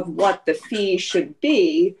justification of what the fee should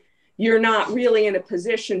be, you're not really in a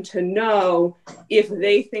position to know if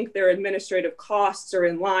they think their administrative costs are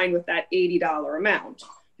in line with that $80 amount.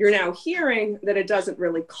 You're now hearing that it doesn't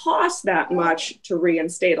really cost that much to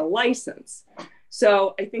reinstate a license.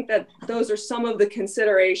 So I think that those are some of the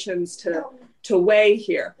considerations to weigh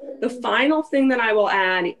here. The final thing that I will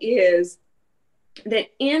add is that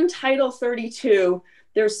in Title 32,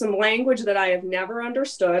 there's some language that I have never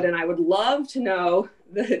understood, and I would love to know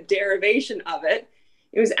the derivation of it.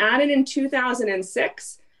 It was added in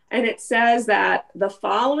 2006, and it says that the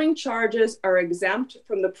following charges are exempt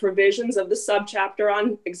from the provisions of the subchapter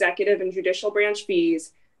on executive and judicial branch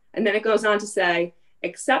fees. And then it goes on to say,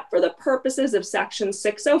 except for the purposes of section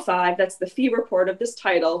 605, that's the fee report of this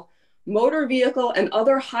title, motor vehicle and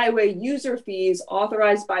other highway user fees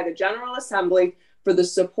authorized by the General Assembly for the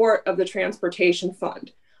support of the Transportation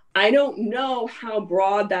Fund. I don't know how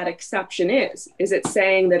broad that exception is. Is it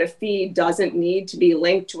saying that a fee doesn't need to be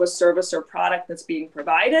linked to a service or product that's being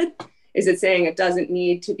provided? Is it saying it doesn't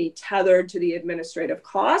need to be tethered to the administrative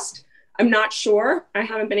cost? I'm not sure. I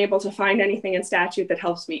haven't been able to find anything in statute that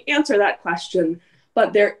helps me answer that question,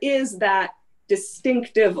 but there is that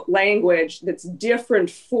distinctive language that's different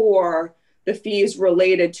for the fees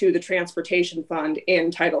related to the transportation fund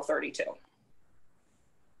in Title 32.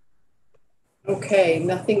 Okay,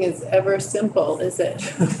 nothing is ever simple, is it?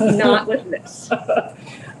 Not with this.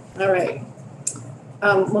 All right.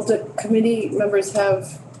 Will the committee members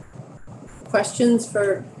have questions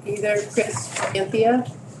for either Chris or Anthea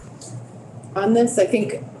on this? I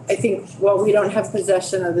think, well, we don't have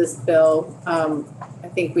possession of this bill. I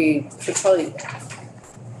think we should probably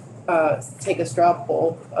take a straw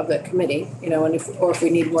poll of the committee, and if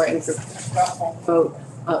we need more vote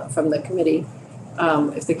from the committee.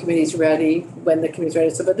 If the committee's ready, when the committee's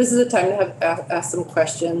ready. So, but this is a time to ask some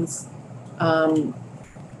questions. Are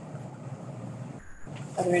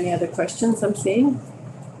there any other questions I'm seeing?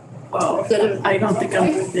 Well, I don't think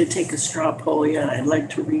I'm going to take a straw poll yet. I'd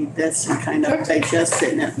like to read this and kind of digest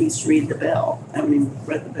it and at least read the bill. I haven't even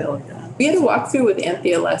read the bill yet. We had a walkthrough with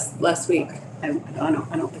Anthea last week. I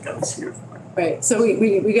don't think I was here for it. Right. So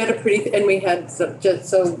we got a pretty, and we had so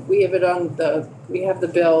we have it on we have the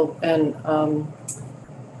bill and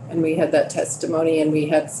we had that testimony, and we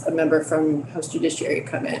had a member from House Judiciary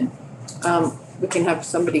come in. We can have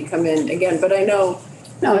somebody come in again, but I know.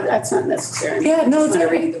 No, that's not necessary. Yeah, no, it's I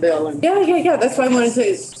read the bill. And yeah. That's why I wanted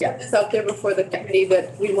to get this out there before the committee,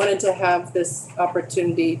 that we wanted to have this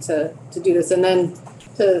opportunity to do this, and then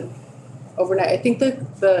to overnight. I think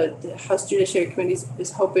that the House Judiciary Committee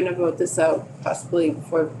is hoping to vote this out possibly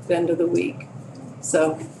before the end of the week.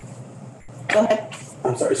 So, go ahead.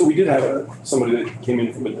 I'm sorry. So we did have somebody that came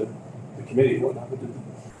in from the committee and whatnot. Did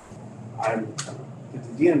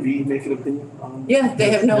the DMV make an opinion on? Yeah, they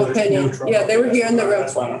have no opinion. Neutral. Yeah, they were here in the room.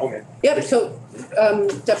 That's fine. Okay. Yep. So,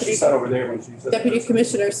 She sat over there when she said Deputy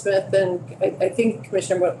Commissioner Smith and I think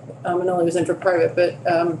Commissioner Manoli was in for part of it,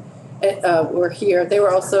 but were here. They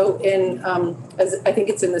were also in, as I think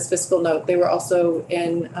it's in this fiscal note, they were also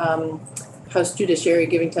in House Judiciary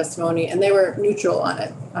giving testimony, and they were neutral on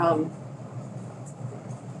it.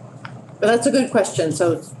 But that's a good question.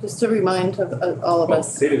 So just to remind all of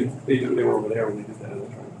us. They were over there when they did that.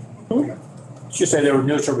 Should say they were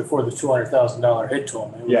neutral before the $200,000 hit to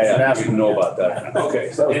them. Yeah, we didn't know about that.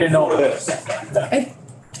 Okay, so they didn't know this. Not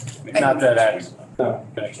that that's going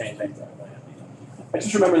to change things. I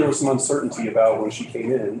just remember there was some uncertainty about when she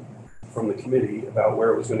came in from the committee about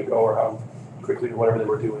where it was going to go or how quickly or whatever they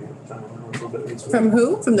were doing at the time. From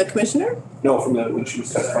who? From the commissioner? No, when she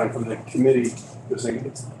was testifying from the committee, it was saying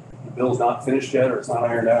the bill's not finished yet, or it's not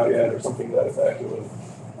ironed out yet, or something to that effect.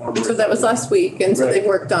 So that was last week, and so they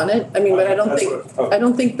worked on it. I mean, but I don't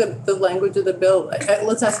think the language of the bill.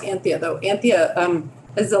 Let's ask Anthea though. Anthea,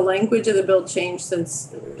 has the language of the bill changed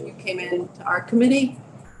since you came in to our committee?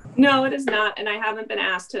 No, it is not, and I haven't been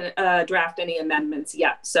asked to draft any amendments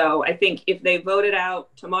yet. So I think if they vote it out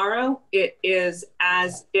tomorrow, it is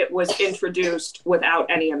as it was introduced without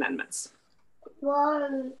any amendments.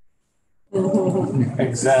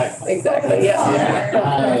 Exactly.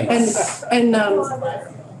 Yeah. And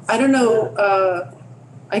I don't know.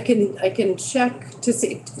 I can check to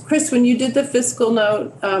see. Chris, when you did the fiscal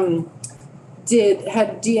note, had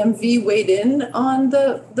DMV weighed in on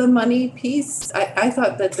the money piece? I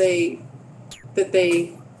thought that they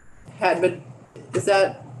had, but does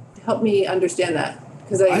that help me understand that?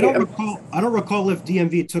 Because I don't recall if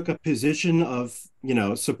DMV took a position of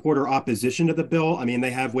support or opposition to the bill. I mean,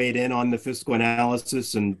 they have weighed in on the fiscal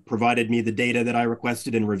analysis and provided me the data that I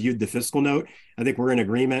requested and reviewed the fiscal note. I think we're in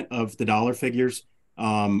agreement of the dollar figures.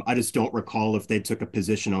 I just don't recall if they took a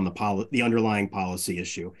position on the underlying policy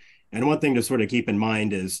issue. And one thing to sort of keep in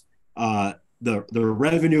mind is the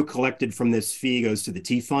revenue collected from this fee goes to the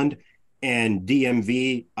T fund, and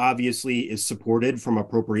DMV obviously is supported from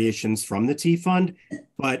appropriations from the T fund,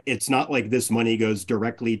 but it's not like this money goes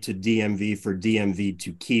directly to DMV for DMV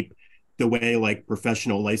to keep, the way like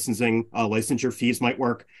professional licensure fees might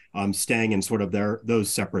work, staying in sort of those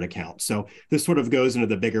separate accounts. So this sort of goes into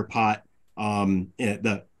the bigger pot,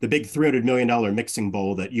 the big $300 million mixing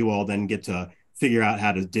bowl that you all then get to figure out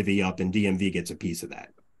how to divvy up, and DMV gets a piece of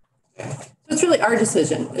that. It's really our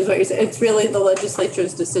decision, is what you're saying. It's really the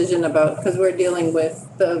legislature's decision about, because we're dealing with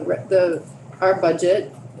our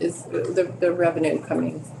budget is the revenue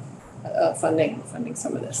coming, funding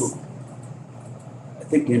some of this. I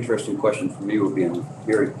think the interesting question for me would be in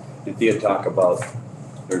hearing Anthea talk about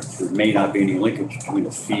there may not be any linkage between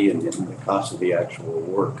the fee and the cost of the actual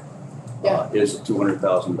work. Is a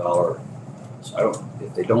 $200,000,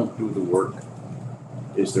 if they don't do the work,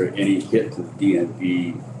 is there any hit to the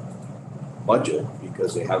DNV budget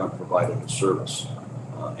because they haven't provided a service?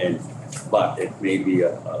 But it may be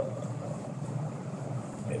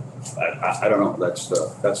I don't know. That's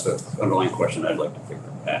the underlying question I'd like to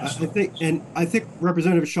ask. I think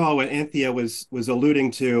Representative Shaw, what Anthea was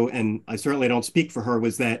alluding to, and I certainly don't speak for her,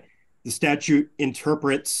 was that the statute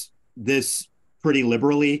interprets this pretty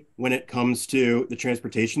liberally when it comes to the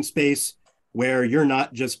transportation space, where you're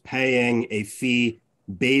not just paying a fee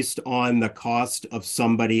based on the cost of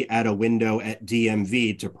somebody at a window at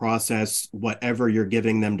DMV to process whatever you're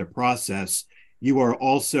giving them to process. You are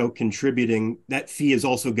also contributing, that fee is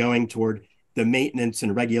also going toward the maintenance and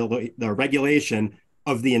the regulation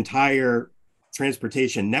of the entire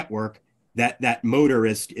transportation network that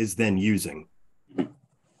motorist is then using.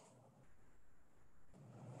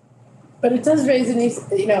 But it does raise it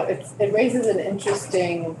raises an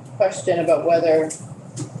interesting question about whether it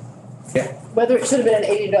should have been an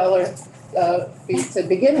 $80 fee to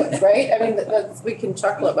begin with, right? I mean, we can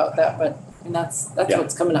chuckle about that, but that's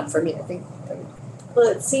what's coming up for me, I think. Well,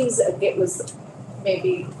 it seems it was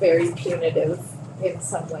maybe very punitive in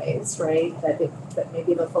some ways, right? That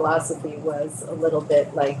maybe the philosophy was a little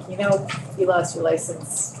bit like, you lost your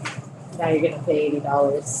license, now you're going to pay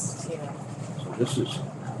 $80, So this is.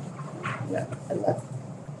 Yeah, and that's.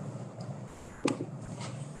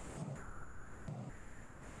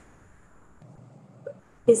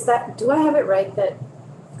 Do I have it right that?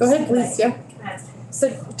 Go ahead, please, yeah. So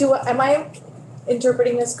am I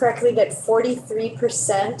interpreting this correctly that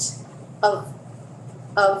 43% of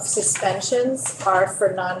suspensions are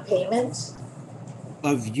for non-payment?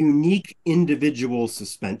 Of unique individual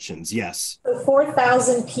suspensions, yes. So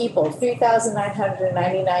 4,000 people,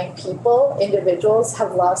 3,999 people, individuals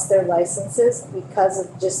have lost their licenses because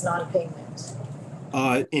of just non-payment.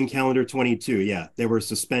 In calendar 22, yeah, they were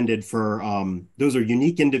suspended for, those are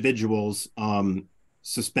unique individuals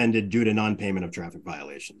suspended due to non-payment of traffic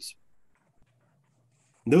violations.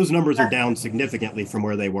 Those numbers are down significantly from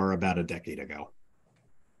where they were about a decade ago.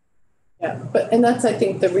 Yeah, and that's, I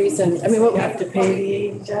think, the reason. I mean, what You have to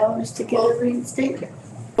pay the $80 to get a reinstatement.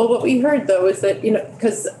 Well, what we heard though is that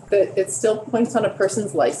because it still points on a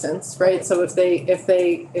person's license, right? So if they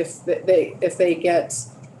get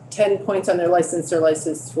 10 points on their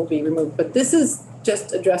license will be removed. But this is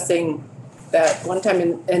just addressing that one time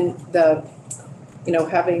and the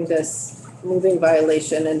having this moving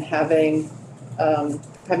violation and having your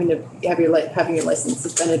license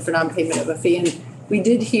suspended for non-payment of a fee. And we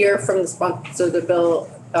did hear from the sponsor of the bill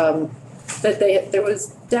that there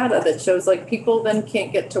was data that shows like people then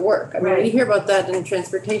can't get to work. I mean, we hear about that in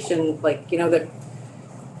transportation, like the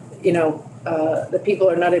people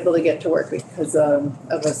are not able to get to work because of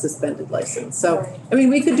a suspended license. So I mean,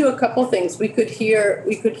 we could do a couple things. We could hear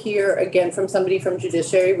again from somebody from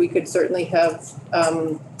judiciary. We could certainly have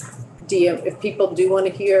if people do want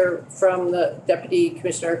to hear from the deputy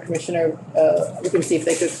commissioner, we can see if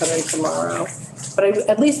they could come in tomorrow. But I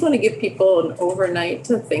at least want to give people an overnight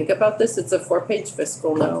to think about this. It's a 4-page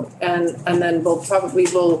fiscal note, and then we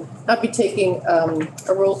will not be taking a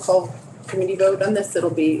roll call committee vote on this. It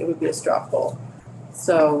would be a straw poll.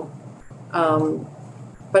 So,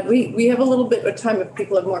 but we have a little bit of time if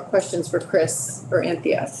people have more questions for Chris or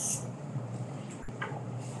Anthea.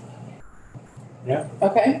 Yeah.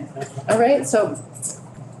 Okay. All right. So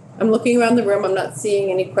I'm looking around the room. I'm not seeing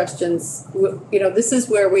any questions. This is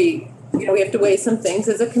where we have to weigh some things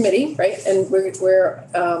as a committee, right? And we're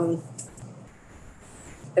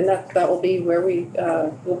and that will be where we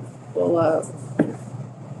will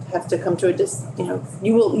have to come to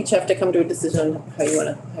you will each have to come to a decision on how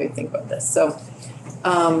you think about this. So,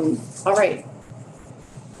 all right.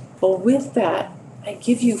 Well, with that, I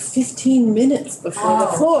give you 15 minutes before the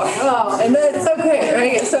floor. And that's okay,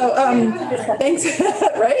 right? So, thanks,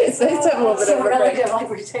 right? It's nice to have a little bit of a break. Like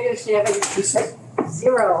we're having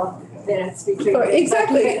 0 minutes between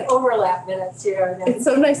exactly overlap minutes here. It's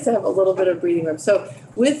so nice to have a little bit of breathing room. So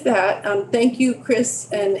with that, thank you, Chris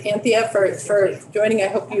and Anthea, for joining. I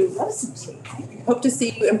hope to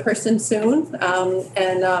see you in person soon.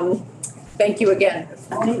 Thank you again.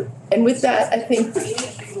 And with that, I think we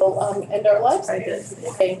will end our live.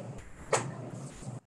 Okay.